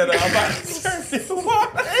you got? Said, I'm about to turn this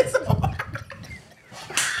water.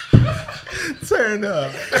 Turn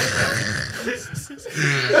up.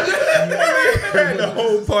 The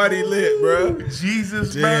whole party lit, bro.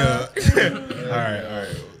 Jesus, damn. All right.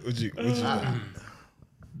 What you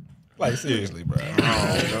like seriously, bro?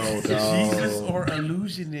 No, Jesus or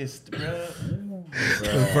illusionist, bro.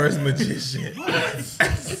 The first magician.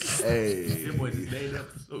 Hey, that boy just named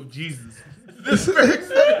after so Jesus. The first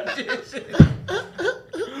magician.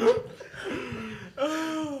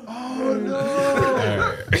 oh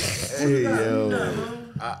no. Hey, yo.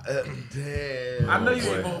 Damn. I know you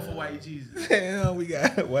ain't voting for white Jesus. Damn, we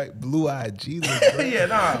got white blue-eyed Jesus. Yeah,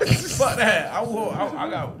 nah. Fuck that. I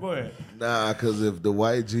got go ahead. Nah, because if the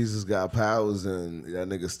white Jesus got powers, then that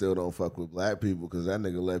nigga still don't fuck with black people because that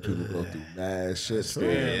nigga let people go through mad shit.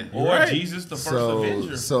 Yeah. Or Jesus, the first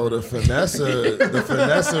Avenger. So the finesse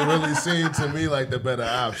really seemed to me like the better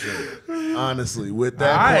option. Honestly, with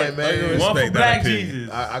that point, man. One for black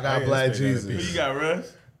Jesus. I got black Jesus. Who you got,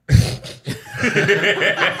 Russ? Go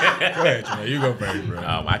ahead, Trey. You go first, bro.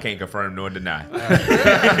 I can't confirm nor deny. All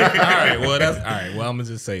right. Well, I'm gonna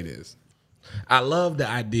just say this. I love the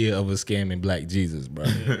idea of a scamming black Jesus, bro.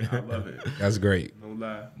 Yeah, I love it. That's great. No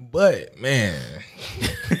lie. But man,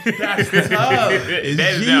 that's tough.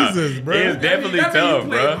 It's Jesus, bro. It's definitely tough,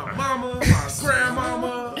 bro. My mama, my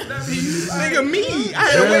grandmama. Nigga, me. I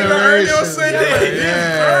had to wait to earn on Sunday.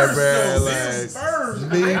 Yeah, bro.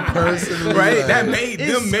 Me personally, right? That made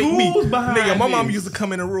them make me. Nigga, my mom this. used to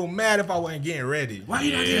come in the room mad if I wasn't getting ready. Why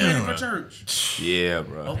you not getting ready for church? Yeah,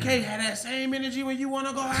 bro. Okay, have that same energy when you want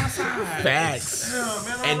to go outside. Facts. Damn,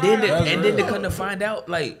 man, And then they couldn't find out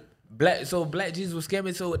like black Jesus was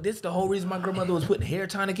scamming. So this the whole reason my grandmother was putting hair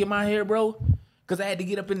tonic in my hair, bro. Cause I had to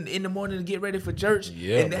get up in the morning to get ready for church,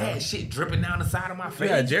 and they had shit dripping down the side of my face.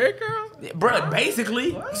 Yeah, Jerry girl, bro.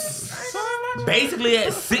 Basically at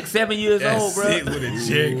 6-7 years old, bro. With a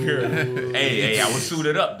Jerry curl. Hey, I was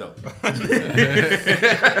suited up though.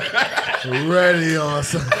 ready on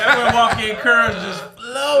something. That boy walk in curls just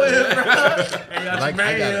flow. going, bro.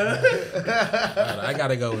 I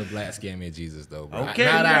gotta go with Black Scamming Jesus though, bro. Okay,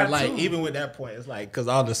 now we that got like two. even with that point, it's like because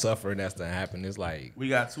all the suffering that's done happened, it's like We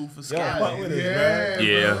got 2 for fuck Scott. with us, Yeah,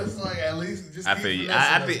 Yeah. bro. It's like at least just I keep feel you.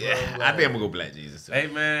 finessing I us, think bro. I think I'm gonna go Black Jesus. Too. Hey,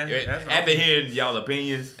 man. That's After hearing y'all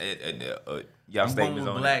opinions and y'all I'm going statements with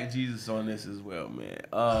on Black it. Jesus on this as well, man.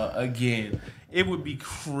 Again, it would be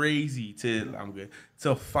crazy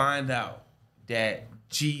to find out that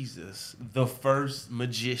Jesus, the first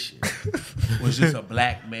magician, was just a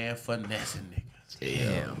black man finessing niggas.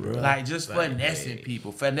 Damn, bro. Like just finessing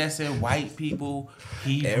people, finessing white people,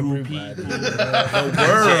 Hebrew people,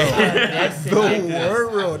 the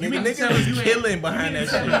world. You mean to tell me you killing behind that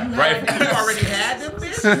shit. Right. You already had them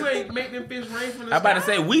fish. You ain't make them fish rain from the I'm about to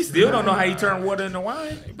sky? say we still don't know how you turn water into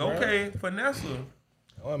wine. Okay, Finessa.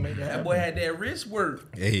 Oh, I made that That boy had that wrist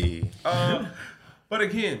work. Hey, But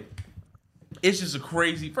again, it's just a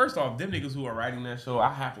crazy. First off, them niggas who are writing that show,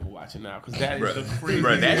 I have to go watch it now because that is the crazy.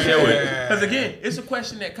 Bro, that show is. Because again, it's a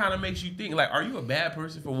question that kind of makes you think. Like, are you a bad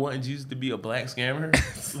person for wanting Jesus to be a black scammer?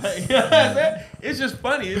 Like, you know what I'm saying? It's just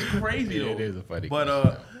funny. It's crazy though. it is a funny.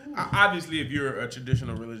 But obviously, if you're a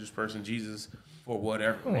traditional religious person, Jesus, for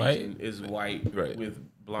whatever reason, is white Right. with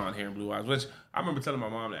blonde hair and blue eyes. Which I remember telling my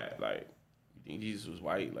mom that, like, you think Jesus was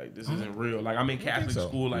white? Like, this isn't real. Like, I'm in Catholic so.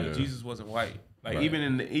 school. Like, Yeah. Jesus wasn't white. Like, Right. even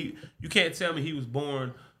in you can't tell me he was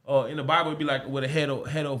born. In the Bible, it'd be like with a head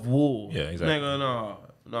of wool. Yeah, exactly. Nigga,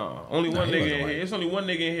 no. Only one he nigga wasn't in white. here. It's only one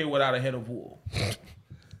nigga in here without a head of wool.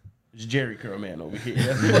 It's Jerry Curl man over here.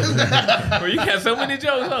 Bro, you got so many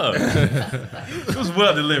jokes, huh? It was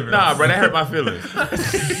well delivered. Nah, bro, that hurt my feelings.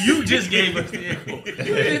 You just gave us the echo.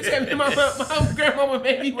 You didn't tell me my grandmama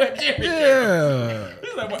made me wear Jerry. yeah.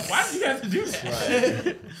 He's like, why do you have to do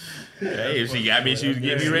that? Hey, if she got me, she was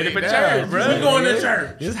getting me ready for Yeah. church, We bro. going to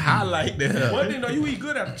church. Just highlight that. One thing though, you eat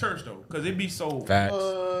good at the church though, because it be so. Facts.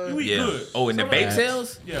 You eat Yeah. good. Oh, in the Some of bake the-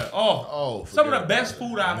 sales? Yeah. Oh, Some of forget the best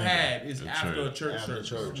food I've had is after a church. church After service.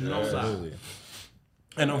 church, No yeah. lie.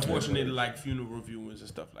 And unfortunately, like funeral viewings and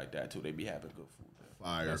stuff like that too, they be having good food there.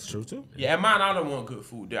 Fire. That's true too. Yeah, at mine, I don't want good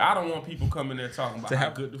food there. I don't want people coming there talking about how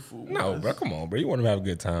good the food was. No, bro, come on, bro. You want to have a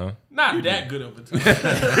good time. Not that good of a time. I'm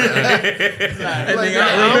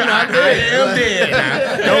not dead.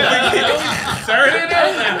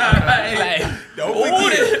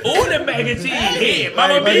 Ooh, the mac and cheese. Hey,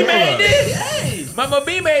 Mama B made this. Hey, Mama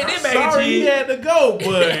B made this mac and Sorry he cheese. had to go,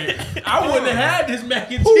 but I wouldn't have had this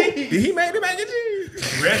mac and cheese. Did he make the mac and cheese?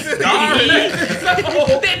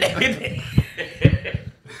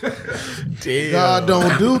 God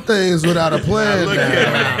don't do things without a plan.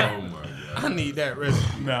 Now. Oh my god. I need that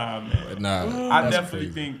recipe. Nah, man. Nah, I that's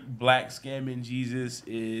definitely crazy. think Black Scamming Jesus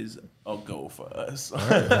is a go for us.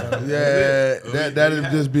 Yeah, that'd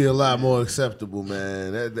just be a lot more acceptable,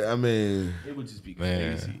 man. I mean, It would just be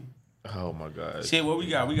Man. crazy. Oh my god. Shit, what we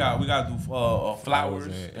got? We got to do flowers.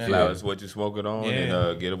 And, Flowers, what you smoking on, Yeah.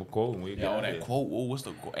 and get up a quote, and we Yeah, get all out that here. quote. Oh, what's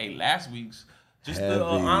the quote? Hey, last week's. Just the Heavy.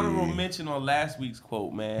 honorable mention on last week's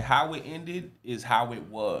quote, man. How it ended is how it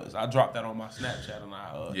was. I dropped that on my Snapchat and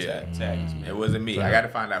I tagged us, man. It wasn't me. I got to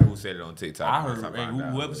find out who said it on TikTok. I once heard find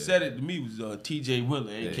out, whoever but- said it to me was TJ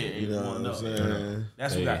Willer, aka you know what One I'm Up. saying?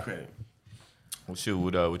 That's who got credit. Well, shoot,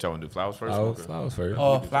 what y'all want to do? Flowers first? Flowers, flowers first.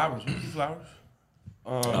 Flowers. What is flowers?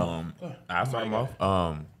 I'll start them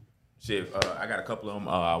off. Shit, I got a couple of them.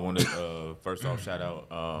 I want to first off shout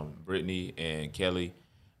out Brittany and Kelly.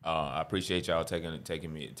 I appreciate y'all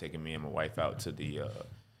taking me and my wife out to the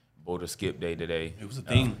boater skip day today. It was a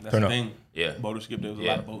thing. That's turn a up. thing. Yeah. Boater skip. There was a Yeah.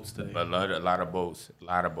 lot of boats today. A lot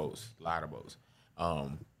of boats.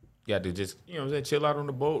 Got to just, you know what I'm saying, chill out on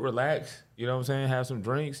the boat, relax, you know what I'm saying, have some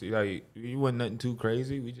drinks. Like, you wasn't nothing too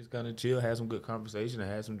crazy. We just kind of chill, had some good conversation, and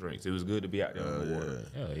had some drinks. It was good to be out there on the water.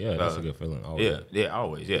 Yeah, that's a good feeling. Always. Yeah,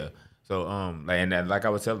 always, yeah. So, like I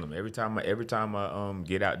was telling them, every time I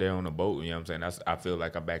get out there on the boat, you know what I'm saying, I feel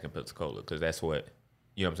like I'm back in Pensacola, because that's what,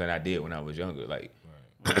 you know what I'm saying, I did when I was younger. Like,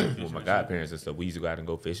 with my godparents and stuff, we used to go out and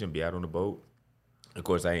go fishing, be out on the boat. Of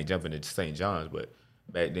course, I ain't jumping to St. John's, but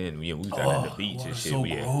back then, you know, we was out at the beach and shit. so We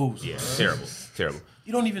had, gross, yeah, bro. terrible.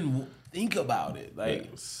 You don't even think about it. Like,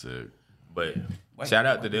 Sick. But shout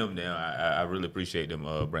out to them now. I really appreciate them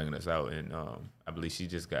bringing us out, and I believe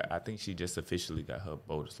I think she just officially got her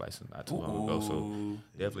boater's license not too long ago. So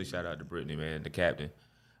definitely shout out to Brittany, man, the captain.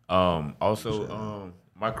 Also,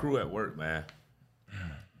 my crew at work, man.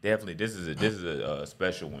 Definitely, this is a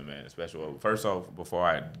special one, man. A special one. First off, before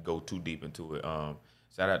I go too deep into it,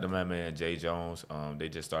 shout out to my man Jay Jones. They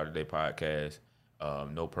just started their podcast,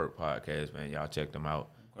 No Perk Podcast, man. Y'all check them out.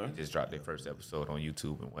 They just dropped their first episode on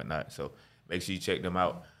YouTube and whatnot. So make sure you check them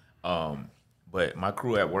out. But my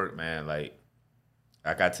crew at work, man, like,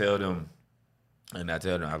 like I tell them, I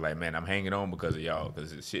was like, man, I'm hanging on because of y'all,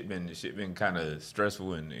 because the shit been kind of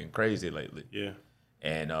stressful and crazy lately. Yeah.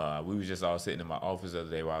 And we was just all sitting in my office the other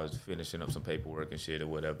day while I was finishing up some paperwork and shit or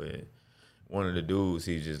whatever. And one of the dudes,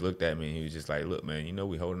 he just looked at me and he was just like, look, man, you know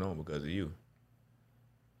we holding on because of you.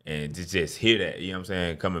 And to just hear that, you know what I'm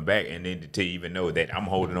saying, coming back, and then to even know that I'm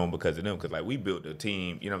holding on because of them, because like we built a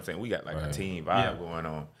team, you know what I'm saying, we got like a team vibe going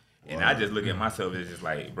on. And I just look at myself as just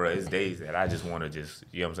like, bro, it's days that I just want to just,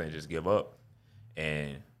 you know what I'm saying, just give up.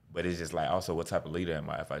 But it's just like, also, what type of leader am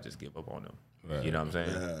I if I just give up on them? Right. You know what I'm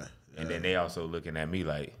saying? Yeah. And then they also looking at me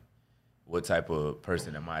like, what type of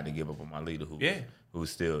person am I to give up on my leader who's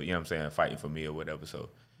still, you know what I'm saying, fighting for me or whatever. So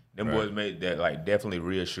them boys made that, like, definitely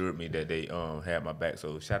reassured me that they had my back.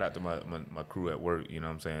 So shout out to my crew at work, you know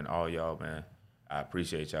what I'm saying, all y'all, man. I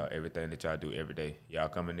appreciate y'all, everything that y'all do every day. Y'all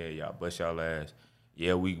come in there, y'all bust y'all ass.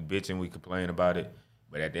 Yeah, we bitching, we complain about it,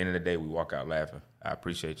 but at the end of the day, we walk out laughing. I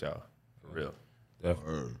appreciate y'all, for real.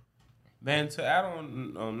 Definitely. Man, to add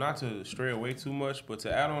on, not to stray away too much, but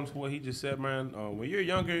to add on to what he just said, man, when you're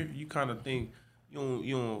younger, you kind of think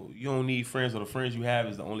you don't need friends, or the friends you have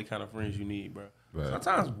is the only kind of friends you need, bro. Right.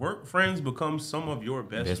 Sometimes work friends become some of your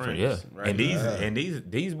best friends. Yeah. Right? And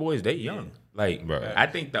these boys, they young. Like, I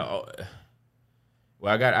think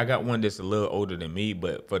I got one that's a little older than me,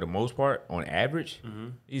 but for the most part, on average,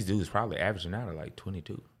 these dudes probably averaging out at like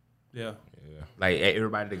 22. Yeah. Like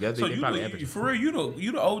everybody together, so they probably average. For real, you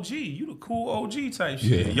the OG, you the cool OG type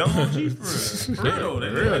shit, young OG for real. They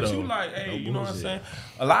look at you like, hey, you know what I'm saying?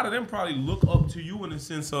 A lot of them probably look up to you in the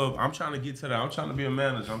sense of, I'm trying to get to that. I'm trying to be a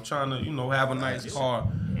manager. I'm trying to, have a nice car.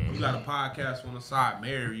 You got a podcast on the side,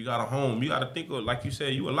 married. You got a home. You got to think of, like you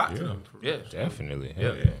said, you a lot to them. Yeah, definitely.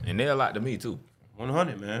 Yeah. And they're a lot to me too.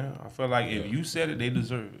 100, man. I feel like if you said it, they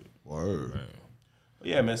deserve it. Word. But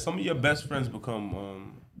yeah, man. Some of your best friends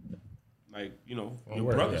become your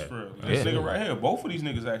brothers for real. This nigga right here, both of these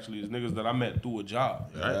niggas actually is niggas that I met through a job.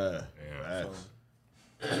 Yeah.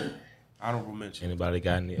 So, honorable mention. Anybody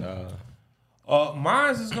got any?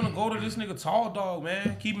 Mine is gonna go to this nigga Tall Dog,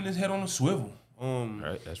 man, keeping his head on the swivel.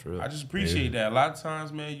 Right, that's real. I just appreciate that. A lot of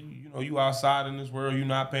times, man, you outside in this world, you're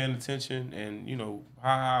not paying attention, and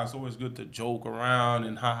haha, it's always good to joke around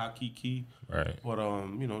and haha kiki. Right. But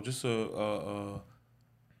just he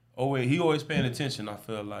always paying attention. I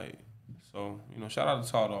feel like. So, shout out to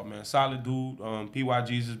Tall Dog, man. Solid dude.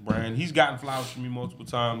 PYG's his brand. He's gotten flowers from me multiple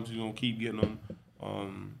times. He's going to keep getting them.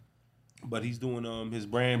 But he's doing his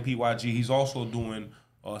brand, PYG. He's also doing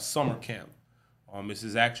summer camp. It's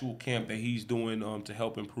his actual camp that he's doing to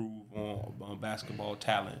help improve on basketball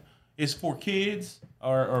talent. It's for kids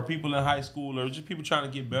or people in high school or just people trying to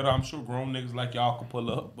get better. I'm sure grown niggas like y'all can pull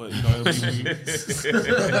up, but it'll be me.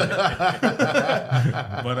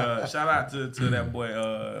 But shout out to that boy.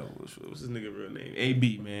 What's his nigga real name?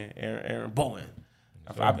 AB, man. Aaron Bowen.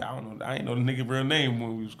 I don't know. I ain't know the nigga real name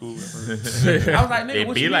when we was school. I was like, nigga,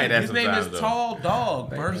 what's his name? His name is Tall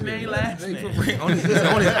Dog. First name, last name. on his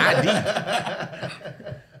ID.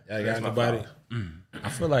 Y'all got anybody? I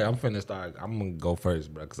feel like I'm finna start. I'm gonna go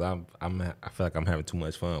first, bro, because I feel like I'm having too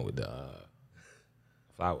much fun with the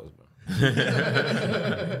flowers, bro.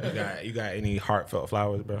 you got any heartfelt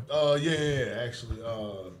flowers, bro? Yeah. Actually,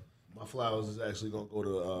 my flowers is actually gonna go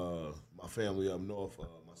to my family up north.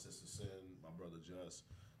 My sister Sin, my brother Just.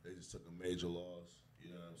 They just took a major loss.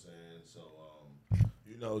 You know what I'm saying? So,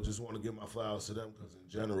 just want to give my flowers to them because in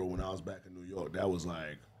general, when I was back in New York, that was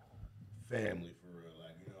like family for real.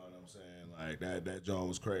 Like, you know what I'm saying? Like that John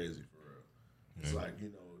was crazy for real. It's like,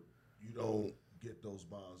 you don't get those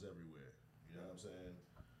bonds everywhere. You know what I'm saying?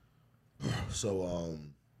 So,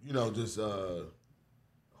 just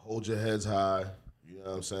hold your heads high. You know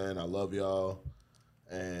what I'm saying? I love y'all.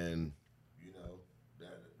 And,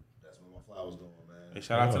 that's where my flowers going, man. Hey,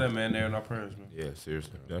 shout out to that man there in our prayers, man. Yeah,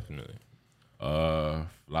 seriously. Definitely.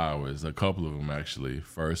 Flowers, a couple of them actually.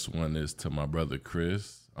 First one is to my brother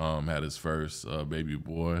Chris. Had his first baby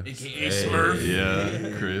boy. AKA Smurf.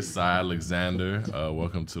 Yeah, Chris Alexander.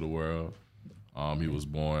 Welcome to the world. He was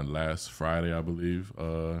born last Friday, I believe,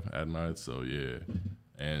 at night. So yeah,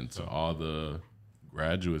 and to all the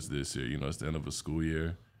graduates this year, it's the end of a school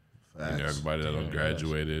year. Everybody that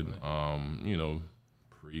graduated,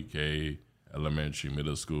 pre-K, elementary,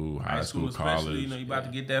 middle school, high school, college. You about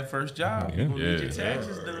to get that first job. You're gonna get your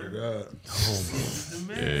taxes done.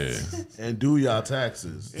 Yeah. And do y'all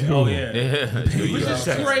taxes. Oh yeah. Which is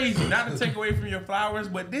crazy. Not to take away from your flowers,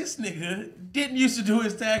 but this nigga didn't used to do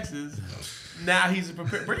his taxes. Now he's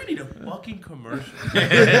prepared. Bro, you need a fucking commercial.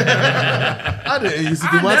 I didn't used to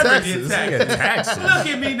do my never did taxes. taxes. Look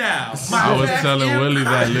at me now. I was telling Willie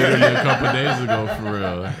that literally a couple days ago. For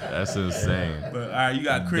real, that's insane. But all right, you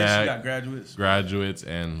got Chris. Dak, you got graduates. Graduates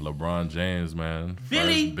and LeBron James, man.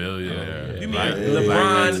 Billy? First billionaire. You mean Black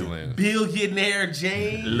LeBron excellence. billionaire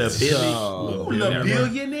James? LeBilly.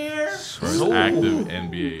 Billionaire? First active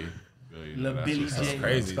NBA billionaire. LeBilly That's what's James.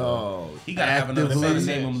 Crazy. Though. He got to have another son Actively.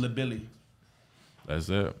 name him LeBilly. That's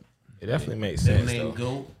it. It definitely makes Middle sense. name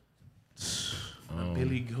Though. Goat.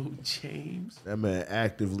 Billy Goat James. That man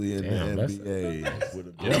actively in Damn, the that's- NBA. With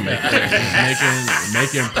a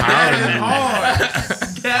Making power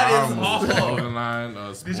moves. That is Power moves. hard. Golden Line, Did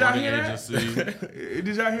y'all sporting hear that? agency.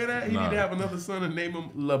 Did y'all hear that? He Nah. need to have another son and name him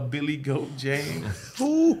LeBilly Goat James.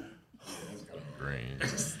 Ooh, Green.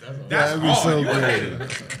 That's that'd be hard. so You good. ain't-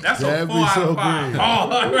 That's That'd a be 4 out so of 5. good.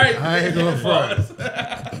 Oh, right. I ain't gonna front.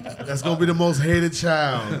 That's gonna be the most hated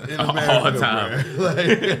child in America. time. Bro. Like,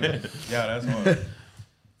 Yeah, that's hard.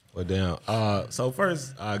 Well, damn. So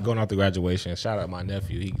first, going off the graduation, shout out my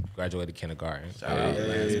nephew. He graduated kindergarten. Shout out,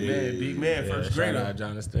 man, big man, Yeah, first shout grader. out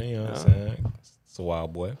Jonathan. You know what I'm saying? It's a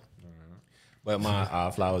wild boy. But my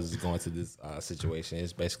flowers is going to this situation.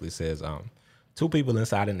 It basically says 2 people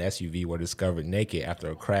inside an SUV were discovered naked after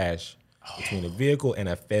a crash between a vehicle and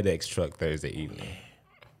a FedEx truck Thursday evening.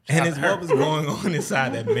 And it's what was going on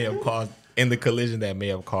inside that may have caused in the collision that may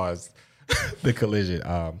have caused the collision.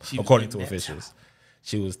 According to officials,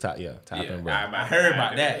 she was top in breath. I heard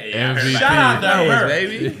about that. MVP. Shout out to her.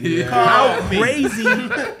 Baby, how crazy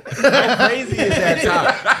is that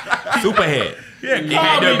top? Superhead. Yeah, He call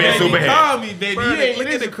ain't me, never been baby. Superhead. Call me, baby. Bro, You ain't look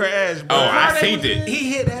at the listen. crash, bro. Oh, I Friday seen it. He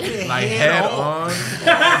hit that bitch Like head on.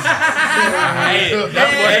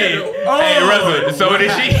 Hey, Russell, so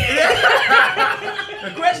did she?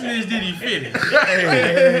 The question is, did he finish?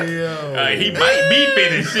 hey, yo. He might be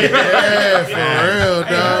finished. Yeah, for real,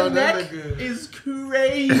 dog. That That nigga. is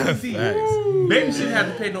crazy. Baby shouldn't have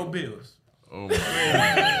to pay no bills. Oh my God.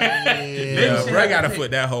 Yeah, bro, I gotta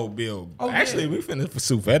foot that whole bill. Oh, yeah. Actually, we finna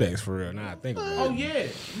sue FedEx for real. Now I think about it. Oh yeah,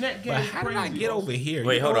 net game But is how crazy. did I get over here?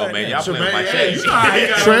 Wait, You hold know on, what, man. Y'all playing with my Hey, check. you know how he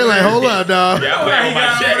got Trey, like, hold on, dog. Y'all playing with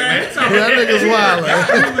my check, man. That nigga's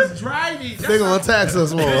wild. He was driving. They gonna tax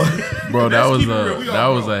us more. Bro, that was keep it real. We a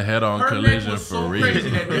all know. head-on Her collision neck was for so real. crazy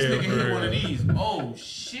that this nigga hit one of these. Oh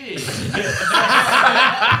shit!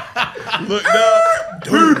 Looked up.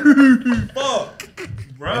 Fuck,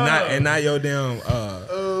 bro. And not your damn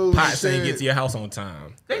pot saying shit. get to your house on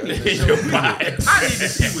time. They need to show me. I need to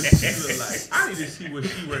see what she look like. I need to see what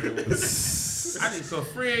she working with. I need so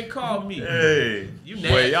friend call me. Hey, You boy,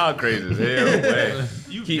 nasty. y'all crazy as hell, man.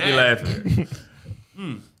 You Keep me nasty. laughing.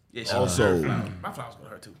 Yeah, she Also, my flowers gonna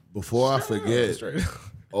hurt too. before I forget,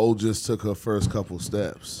 O just took her first couple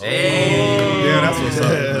steps. Yeah, that's what's Yeah,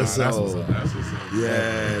 up. so, That's what's up.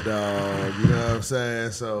 yeah, dog. You know what I'm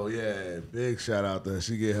saying? So yeah, big shout out to her.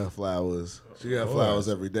 She get her flowers. She get her flowers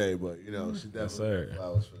every day, but you know she definitely sir. get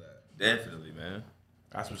flowers for that. Definitely, man.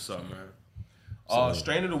 That's what's up, man.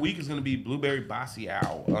 Strain of the week is gonna be blueberry bossy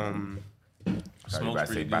owl. Smokes Everybody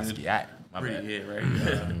say pretty good. Basquiat. My Pretty bad. hit, right?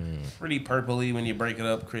 Pretty purpley when you break it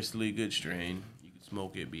up. Crystally good strain. You can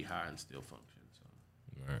smoke it, be high, and still function.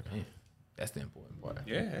 So. That's the important part.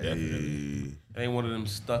 Yeah, definitely. Ain't one of them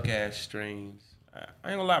stuck ass strains. I ain't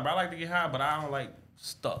gonna lie, bro. I like to get high, but I don't like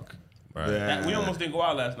stuck. Yeah. We almost didn't go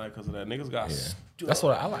out last night because of that. Niggas got stuck. That's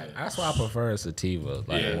what I like. That's why I prefer sativa,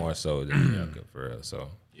 like more so than Yucca for real. So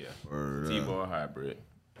T-ball hybrid.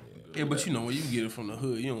 Yeah, but you know when you get it from the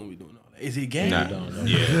hood, you don't be doing all that. Is it gay? Nah. Yeah,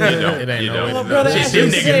 You don't. You don't. brother, Shit, as them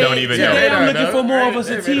you niggas said, don't even know. today I'm looking for more of a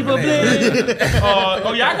sativa blend.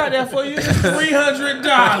 Oh, y'all got that for you? $300.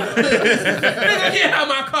 Nigga, get out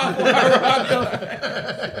my car before I rob your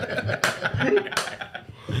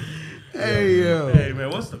Hey yo. Hey, man,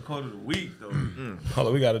 what's the quote of the week, though? hold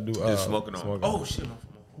on, we gotta do Just smoking on. Oh, shit.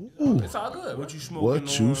 It's all good. What you smoking on?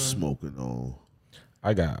 What you smoking on?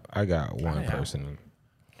 I got one person.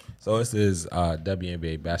 So it's this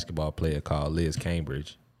WNBA basketball player called Liz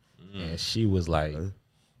Cambridge, and she was like,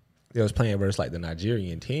 they was playing versus like the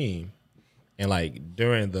Nigerian team, and like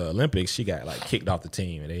during the Olympics, she got like kicked off the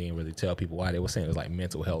team, and they didn't really tell people why. They were saying it was like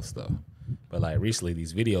mental health stuff. But like recently,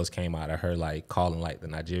 these videos came out of her like calling like the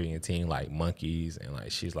Nigerian team like monkeys, and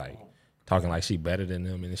like she's like talking like she better than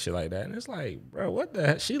them and shit like that. And it's like, bro, what the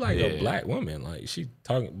heck? She like a black woman, like she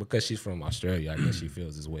talking because she's from Australia. I guess she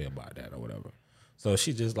feels this way about that or whatever. So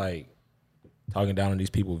she just like talking down on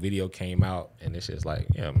these people. Video came out and it's just like,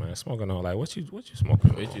 yeah, man, smoking on like what you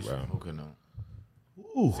smoking on, bro? Smoking on.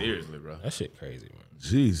 Ooh, Seriously, bro. That shit crazy, man.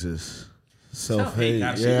 Jesus. Self-hate.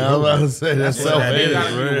 gotta Yeah, I'm about to say that's That self-hate. gotta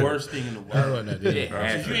be the man. worst thing in the world. Yeah,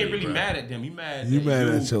 Because you ain't really mad at them. You mad. You that mad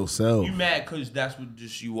at yourself. You mad because that's what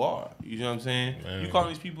just you are. You know what I'm saying? You calling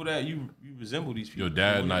these people that you resemble these people. Your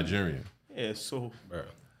dad Nigerian. Yeah, so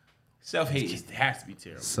self-hate has to be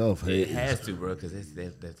terrible. Self-hate. It has to, bro, because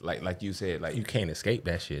that's like you said, like You can't escape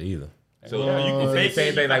that shit either. so. Yeah, you can It's fake the same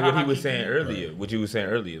it, thing like what he how was he saying do. earlier. What you were saying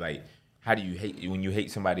earlier, like how do you hate when you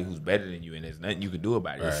hate somebody who's better than you and there's nothing you can do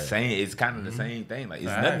about it? It's kind of the same thing. Like it's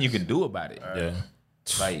nothing you can do about it. Yeah.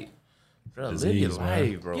 Like, bro, live your Disease,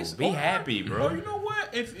 man. life, bro. Yes, Be happy, bro. Or you know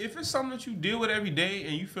what? If it's something that you deal with every day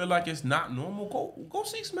and you feel like it's not normal, go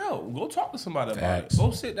see Smell. Go talk to somebody about Facts. it.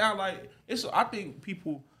 Go sit down. Like it's. I think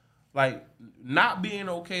people like not being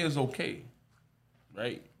okay is okay,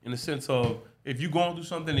 right? In the sense of if you're going through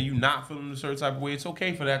something and you're not feeling a certain type of way, it's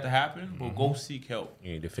okay for that to happen. But go seek help.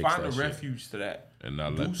 You need to fix Find that a shit. refuge to that. And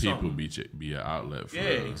not Do let people something. be an outlet for Yeah,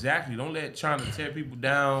 exactly. Don't let trying to tear people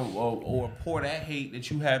down or pour that hate that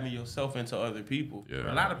you have in yourself into other people.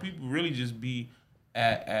 Yeah. A lot of people really just be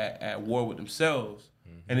at war with themselves.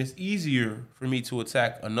 And it's easier for me to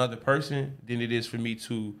attack another person than it is for me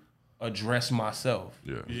to address myself.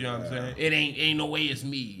 Yeah. You know what I'm saying? It ain't no way it's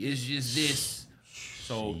me. It's just this.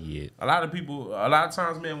 So Shit. a lot of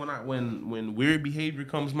times, man, when weird behavior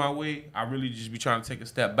comes my way, I really just be trying to take a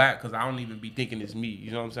step back because I don't even be thinking it's me.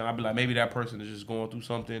 You know what I'm saying? I'll be like, maybe that person is just going through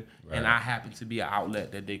something, and I happen to be an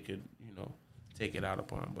outlet that they could, take it out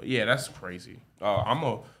upon. But yeah, that's crazy. I'm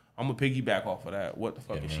a piggyback off of that. What the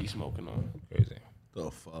fuck is she smoking on? Crazy.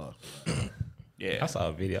 The fuck? Yeah, I saw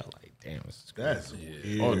a video. I was like, damn, it's That's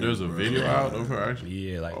Oh, there's a video out of her actually.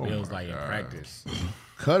 yeah, like Oh it was my like in God. practice.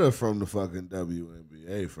 cut her from the fucking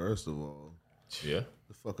WNBA. First of all, Yeah.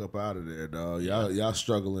 the fuck up out of there, dog. Y'all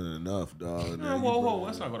struggling enough, dog. And then you whoa,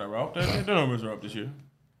 let's not go that route. The numbers are up this year.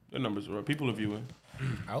 The numbers are up. People are viewing.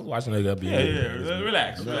 I was watching the WNBA. Yeah.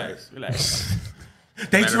 Relax.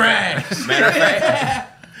 They trash.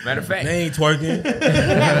 Matter of fact, They ain't twerking.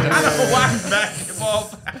 I don't watch basketball.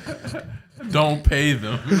 Don't pay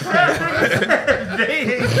them.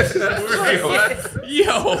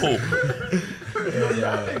 yo,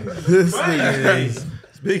 this nigga is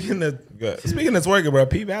Speaking of twerking, bro,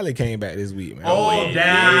 P Valley came back this week, man.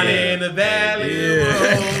 Down in the valley,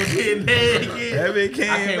 getting naked. That bitch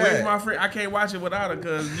came I can't wait for back. my friend. I can't watch it without her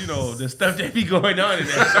because the stuff that be going on in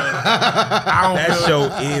that show. I don't That feel-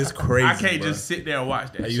 show is crazy. I can't bro. just sit there and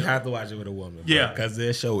watch that. You show. have to watch it with a woman. Yeah. because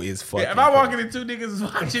their show is fucking. If I'm walking in two niggas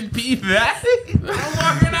watching P Valley, I'm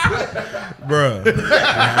walking out, bro.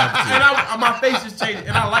 and my face is changing,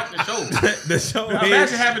 and I like the show. The show Imagine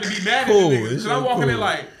is having to be mad cool. at the niggas. This 'Cause I'm show walking in cool.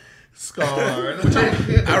 like scarred.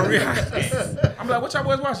 I'm like, what y'all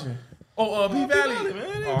boys watching? Oh, P Valley.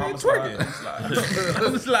 man. Oh, I'm They twerking.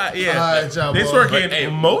 I'm just like, yeah. All right, y'all They boys. twerking But, hey,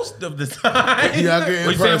 most of the time. y'all getting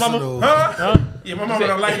What you saying, mama? personal. Huh? Yeah, my mama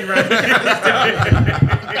don't like me right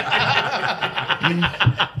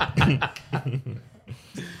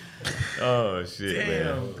oh shit, man.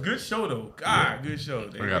 Damn, good show though. God, good show.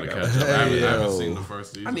 I gotta catch up. I haven't Yo. seen the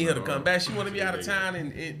first season. I need her to come back. She want to be out of town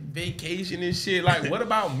and vacation and shit. Like, what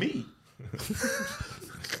about me?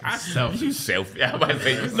 You selfish. I'm about to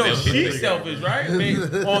say you No, selfish. she's selfish, right?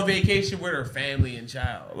 On vacation with her family and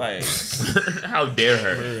child. Like, How dare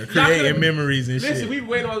her? creating memories and listen, shit. we've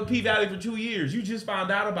waited on P Valley for 2 years. You just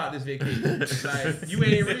found out about this vacation. Like, you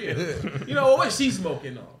ain't real. You know what? She's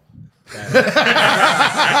smoking on.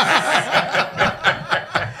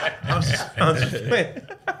 I'm just playing.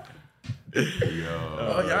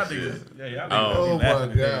 Oh, y'all niggas. Yeah, y'all niggas. Oh be my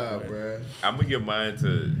laughing at god, that, bro. I'm gonna give mine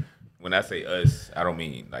to. When I say us, I don't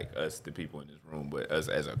mean like us, the people in this room, but us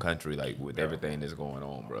as a country, like with everything that's going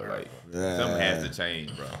on, bro. Like something has to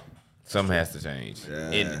change, bro. Something has to change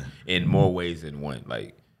in more ways than one.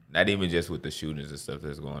 Like not even just with the shootings and stuff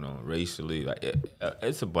that's going on racially. Like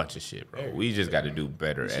it's a bunch of shit, bro. We just got to do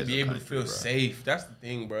better as should be a able country, to feel bro. safe. That's the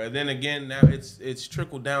thing, bro. Then again, now it's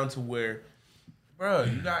trickled down to where, bro,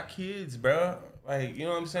 you got kids, bro. Like, you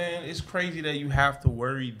know what I'm saying? It's crazy that you have to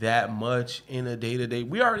worry that much in a day-to-day.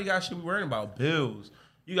 We already got shit we worrying about. Bills.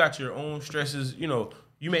 You got your own stresses. You know,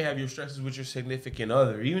 you may have your stresses with your significant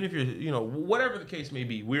other. Even if you're, whatever the case may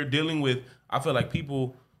be. We're dealing with, I feel like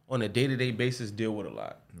people on a day-to-day basis deal with a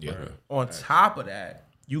lot. Yeah. On top of that,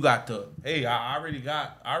 you got the, hey, I already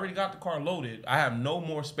got the car loaded. I have no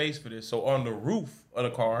more space for this. So on the roof of the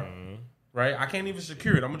car, right, I can't even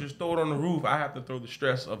secure it. I'm gonna just throw it on the roof. I have to throw the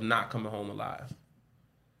stress of not coming home alive.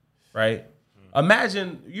 Right?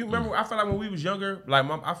 Imagine, you remember, I feel like when we was younger,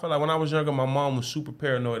 I feel like when I was younger, my mom was super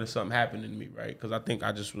paranoid if something happened to me, right? Because I think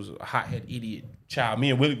I just was a hothead idiot child.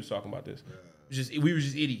 Me and Willie was talking about this. We were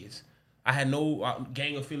just idiots. I had no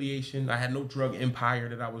gang affiliation. I had no drug empire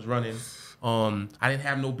that I was running. I didn't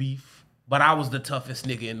have no beef, but I was the toughest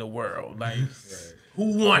nigga in the world. Like,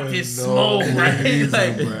 who want this smoke, right?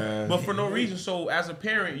 Like, but for no reason. So as a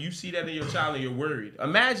parent, you see that in your child and you're worried.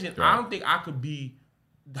 Imagine, I don't think I could be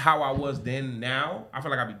how I was then. Now I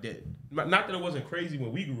feel like I'd be dead. Not that it wasn't crazy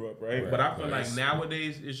when we grew up, right? But I feel like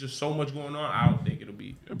nowadays it's just so much going on. I don't think it'll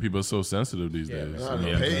be. People are so sensitive these days. I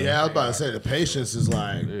was about to say the patience is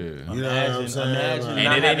like, you know what I'm saying?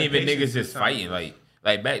 And it ain't even niggas just fighting.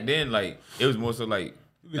 Like back then, like it was more so like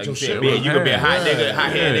you said, shit you could be a hot nigga,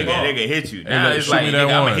 hot head nigga hit you. Now it's like, nigga,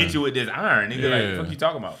 I'm gonna hit you with this iron, nigga. Like, what you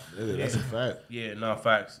talking about? That's a fact. Yeah, no,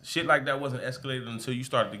 facts. Shit like that wasn't escalated until you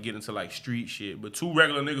started to get into like street shit. But two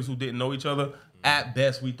regular niggas who didn't know each other, at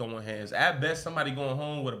best we throwing hands. At best somebody going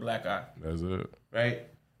home with a black eye. That's it. Right?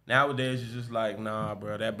 Nowadays it's just like, nah,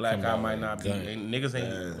 bro, that black eye might not be.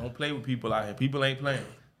 Niggas don't play with people out here. People ain't playing.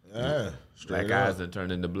 Yeah, black guys that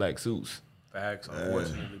turned into black suits. Facts,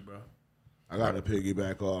 unfortunately, bro. I got to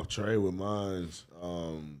piggyback off Trey with mines.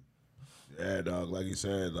 Yeah, dog. Like you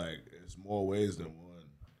said, like it's more ways than one.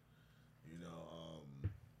 You know,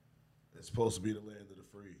 it's supposed to be the land of the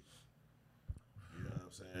free. You know what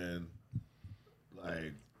I'm saying?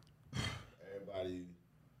 Like everybody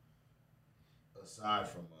aside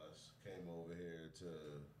from us came over here to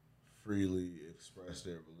freely express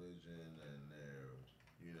their religion and their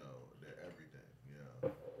everything. You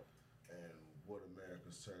know. And what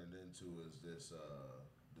America's turned into is this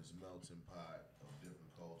melting pot of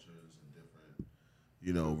different cultures and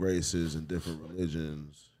different, races and different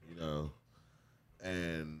religions,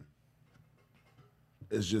 and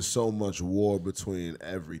it's just so much war between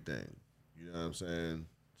everything. You know what I'm saying?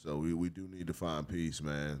 So we do need to find peace,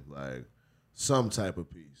 man. Like some type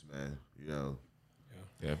of peace, man. Yeah,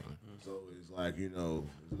 definitely. So it's like, there's no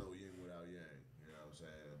yin without yang. You know what I'm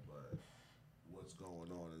saying? But what's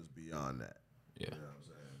going on is beyond that. Yeah. You know what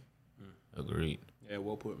I'm saying? Agreed. Yeah,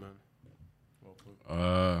 well put, man. Well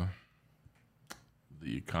put.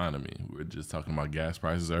 The economy. We were just talking about gas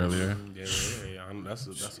prices earlier. Yeah. That's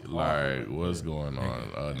a like, what's going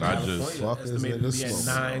on? Not just estimated to be at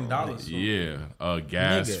 $9. So. Yeah,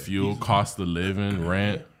 gas, fuel, cost of living,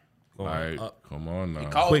 rent. Like, come on now. It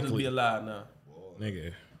costs to be alive now.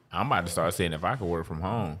 Nigga. I'm about to start saying if I could work from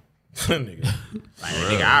home. Nigga.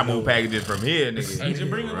 Nigga, I move packages from here, nigga. Hey, just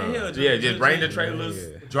bring them in here. Just bring the trailers.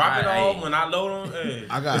 Yeah. Drop it off when I load them. Hey.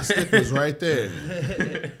 I got stickers right there.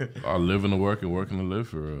 I live in the work and working to live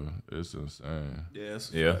for real. It's insane. Yeah.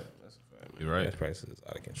 That's a fact. You're right. Gas prices is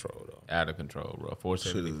out of control, though. Out of control, bro.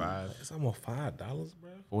 $4.75. It's almost $5, bro.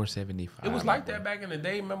 $4.75. It was like that back in the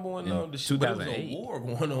day. Remember when the shit was a war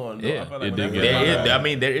going on? Yeah, I like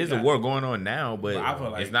there is a war going on now, but I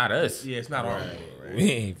feel like it's not us. Yeah, it's not our war. Right? We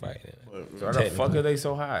ain't fighting. So how the fuck are they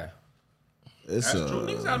so high? It's That's true.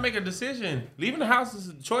 Niggas gotta make a decision. Leaving the house is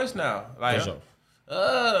a choice now. Like,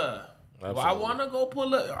 I want to go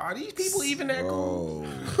pull up. Are these people even that cool?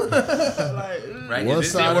 Right? What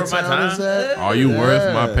side of town is that? Are you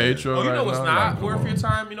worth my Patreon? Oh, you know right what's now? not Like, worth your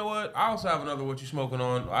time? You know what? I also have another What You Smoking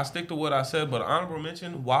On. I stick to what I said, but honorable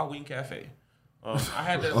mention, Wild Wing Cafe. I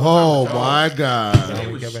had that. Oh my God.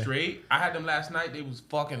 They was straight. I had them last night. They was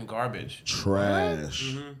fucking garbage.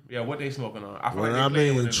 Trash. Mm-hmm. Yeah, what they smoking on? I feel When like I they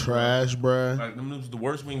playing mean with it. trash, bruh. Like them was the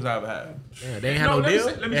worst wings I ever had. Yeah, they ain't had no deal.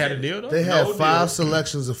 Let me They had say a deal, though. They had No 5 deal.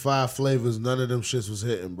 selections of 5 flavors. None of them shits was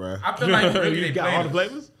hitting, bruh. I feel like maybe they got all the played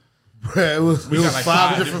flavors? Bruh, it was got like 5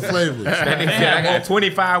 5 different flavors. That nigga said I got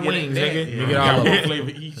 25 wings, nigga. You get all one flavor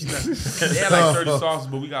each. They had like 30 sauces,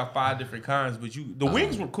 but we got 5 different kinds. But the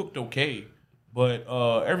wings were cooked okay, but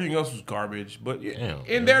everything else was garbage. But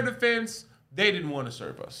in their defense, they didn't want to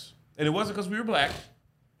serve us, and it wasn't because we were black.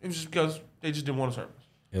 It was just because they just didn't want to serve us.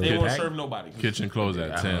 They didn't want to serve nobody. Kitchen closed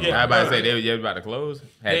at 10. Yeah. I about to say they were about to close.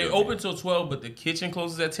 They opened till 12, but the kitchen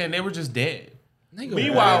closes at 10. They were just dead.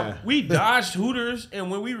 Meanwhile, we dodged Hooters, and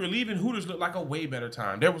when we were leaving, Hooters looked like a way better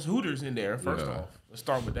time. There was Hooters in there, first off. Let's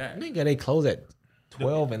start with that. Nigga, they close at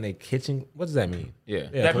 12 and they kitchen. What does that mean? Yeah.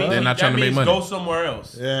 That means, They're not trying to make money. Go somewhere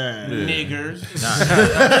else. Yeah. Niggers.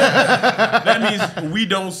 That means we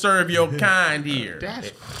don't serve your kind here.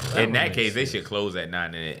 In that case, they should close at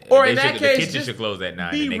 9. Or in that the case, kitchen just should close at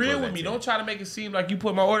 9. Be and they real close with at me. 10. Don't try to make it seem like you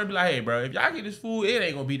put my order and be like, hey, bro, if y'all get this food, it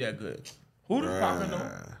ain't going to be that good. Hooters popping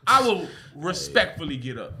though. I will respectfully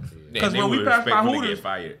get up. Because when we pass by Hooters,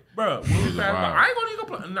 fired. bro, when we pass by, I ain't going to even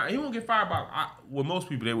complain. Nah, he won't get fired by, with most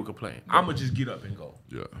people, they would complain. I'm going to just get up and go.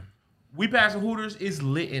 Yeah. We passing Hooters, it's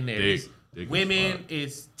lit in there. It's women,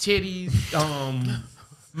 it's titties,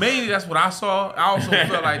 Mainly, that's what I saw. I also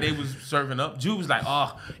felt like they was serving up. Jew was like,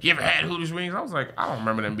 "Oh, you ever had Hooters wings?" I was like, "I don't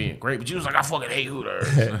remember them being great," but Jew was like, "I fucking hate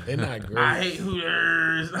Hooters. They're not great. I hate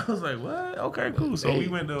Hooters." I was like, "What? Okay, cool." So we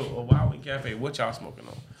went to a Wild Wing Cafe. What y'all smoking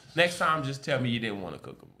on? Next time, just tell me you didn't want to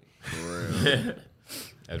cook them.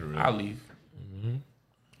 That's real. I'll leave.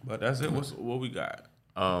 But that's it. What we got?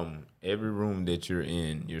 Every room that you're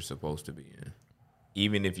in, you're supposed to be in.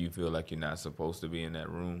 Even if you feel like you're not supposed to be in that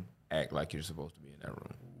room, act like you're supposed to be in that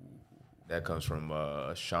room. That comes from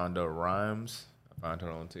Shonda Rhimes. I found her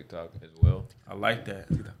on TikTok as well. I like that.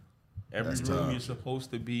 Every room you're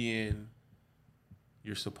supposed to be in,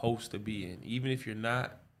 you're supposed to be in. Even if you're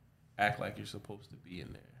not, act like you're supposed to be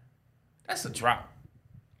in there. That's a drop.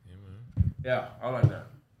 Yeah, I like that.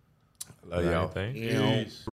 Love y'all. Thing. Peace.